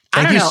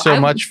 Thank you so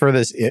much for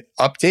this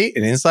update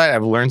and insight.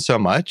 I've learned so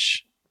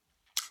much.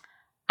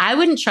 I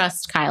wouldn't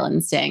trust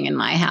Kylan staying in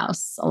my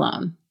house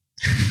alone.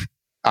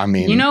 I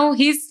mean, you know,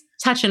 he's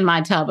touching my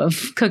tub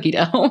of cookie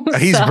dough.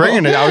 He's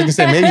bringing it. I was gonna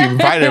say maybe you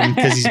invite him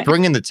because he's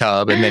bringing the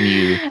tub, and then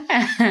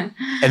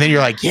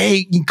you're like,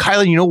 hey,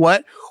 Kylan, you know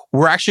what?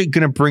 We're actually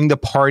going to bring the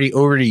party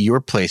over to your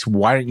place.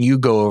 Why don't you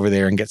go over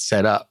there and get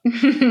set up?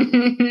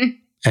 And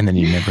then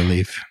you never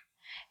leave.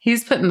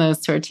 He's putting those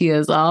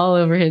tortillas all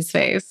over his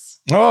face.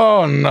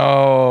 Oh,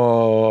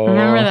 no.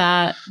 Remember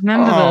that?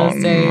 Remember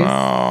those days?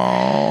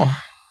 No.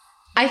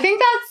 I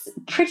think that's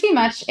pretty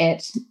much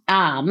it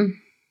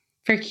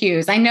for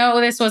cues. I know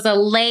this was a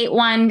late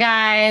one,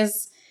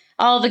 guys.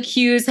 All the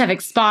cues have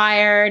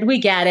expired. We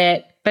get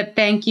it. But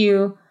thank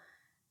you.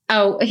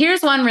 Oh,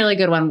 here's one really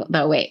good one,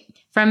 though. Wait.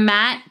 From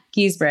Matt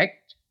Giesbrick.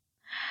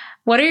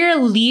 What are your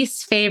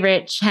least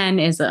favorite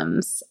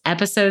Chen-isms?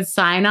 Episode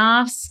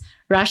sign-offs?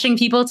 Rushing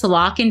people to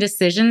lock in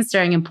decisions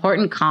during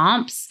important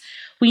comps?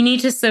 We need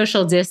to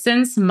social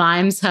distance?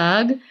 Mimes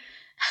hug?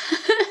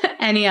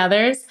 Any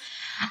others?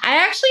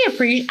 I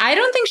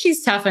don't think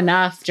she's tough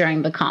enough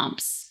during the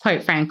comps,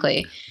 quite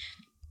frankly.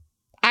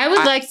 I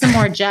would like some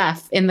more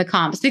Jeff in the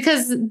comps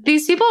because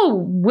these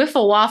people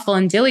wiffle waffle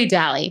and dilly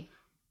dally.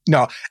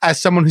 No, as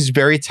someone who's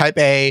very type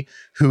A,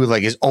 who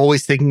like is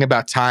always thinking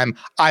about time,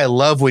 I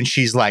love when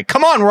she's like,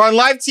 come on, we're on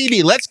live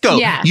TV. Let's go.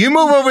 Yeah. You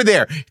move over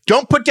there.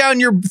 Don't put down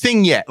your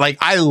thing yet. Like,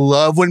 I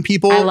love when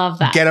people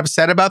get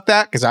upset about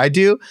that because I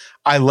do.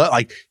 I love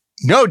like,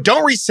 no,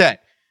 don't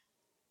reset.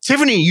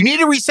 Tiffany, you need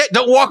to reset.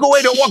 Don't walk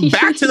away. Don't walk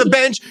back to the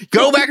bench.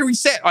 Go back and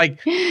reset.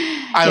 Like,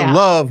 I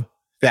love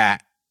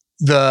that.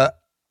 The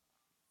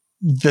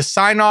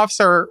sign-offs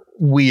are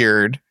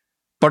weird,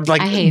 but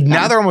like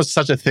now they're almost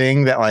such a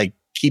thing that like,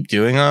 keep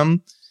doing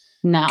them.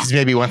 No. Because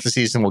maybe once a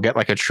season we'll get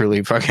like a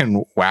truly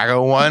fucking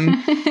wacko one.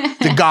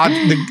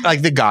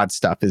 The God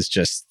stuff is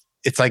just,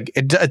 it's like,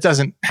 it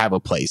doesn't have a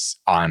place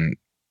on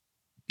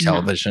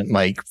television. No.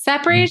 Like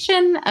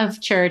separation of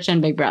church and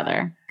Big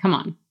Brother. Come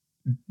on.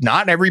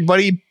 Not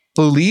everybody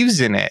believes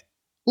in it.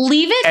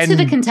 Leave it to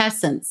the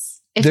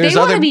contestants. If they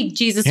want to be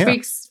Jesus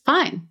freaks,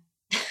 fine.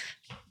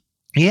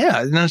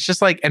 Yeah. And it's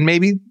just like, and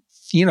maybe,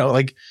 you know,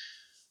 like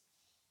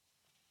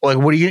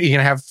what are you going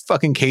to have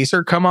fucking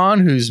Kaser come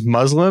on who's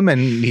Muslim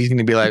and he's going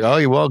to be like,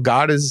 oh, well,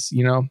 God is,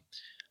 you know,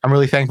 I'm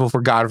really thankful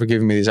for God for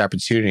giving me this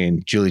opportunity.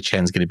 And Julie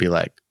Chen's going to be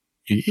like,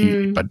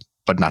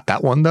 but not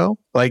that one though.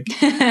 Like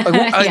what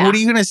are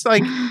you going to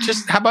like,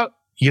 just how about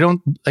you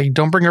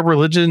don't bring up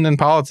religion and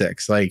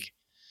politics? Like,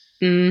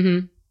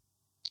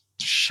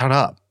 shut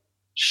up.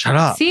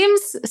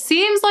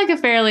 Seems like a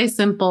fairly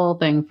simple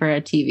thing for a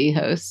TV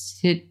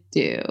host to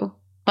do,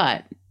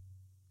 but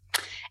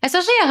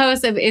especially a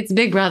host of It's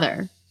Big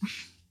Brother.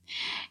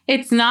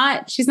 She's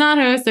not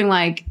hosting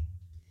like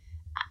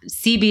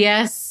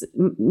CBS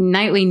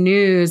nightly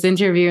news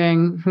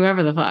interviewing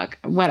whoever the fuck,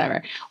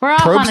 whatever. We're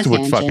all on a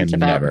tangent fucking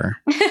about never.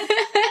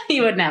 He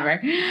would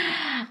never.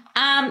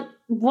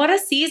 What a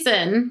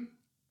season.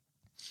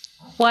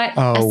 What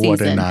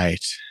a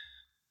night.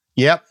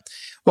 Yep.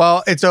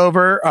 Well, it's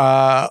over.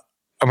 I'm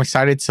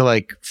excited to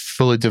like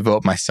fully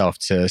devote myself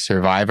to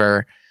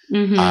Survivor.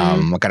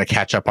 I got to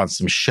catch up on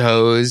some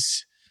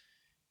shows,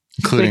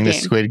 including the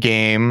Squid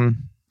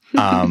Game.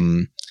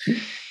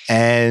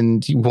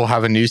 And we'll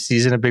have a new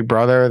season of Big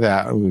Brother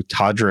that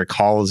Todrick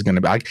Hall is going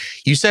to be like.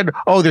 You said,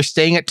 oh, they're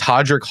staying at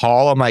Todrick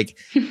Hall. I'm like,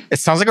 it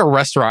sounds like a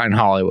restaurant in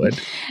Hollywood.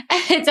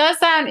 It does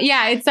sound,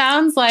 it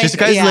sounds like. Just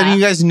guys letting you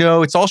guys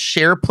know, it's all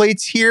share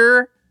plates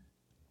here.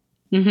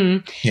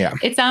 Yeah.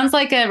 It sounds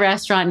like a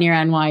restaurant near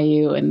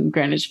NYU in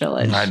Greenwich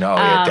Village. I know,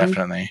 yeah,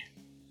 definitely.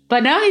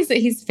 But no,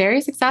 he's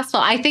very successful.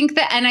 I think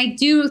that, and I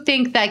do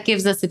think that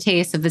gives us a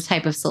taste of the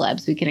type of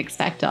celebs we can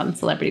expect on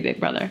Celebrity Big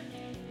Brother.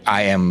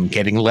 I am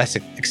getting less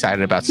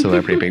excited about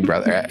Celebrity Big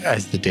Brother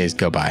as the days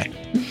go by.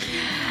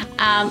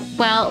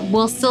 Well,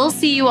 we'll still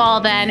see you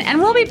all then, and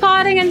we'll be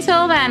potting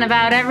until then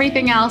about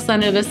everything else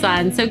under the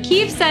sun. So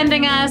keep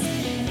sending us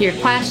your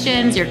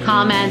questions, your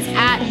comments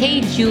at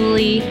Hey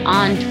Julie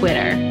on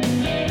Twitter.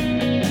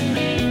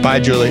 Bye,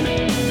 Julie.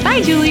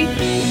 Bye,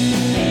 Julie.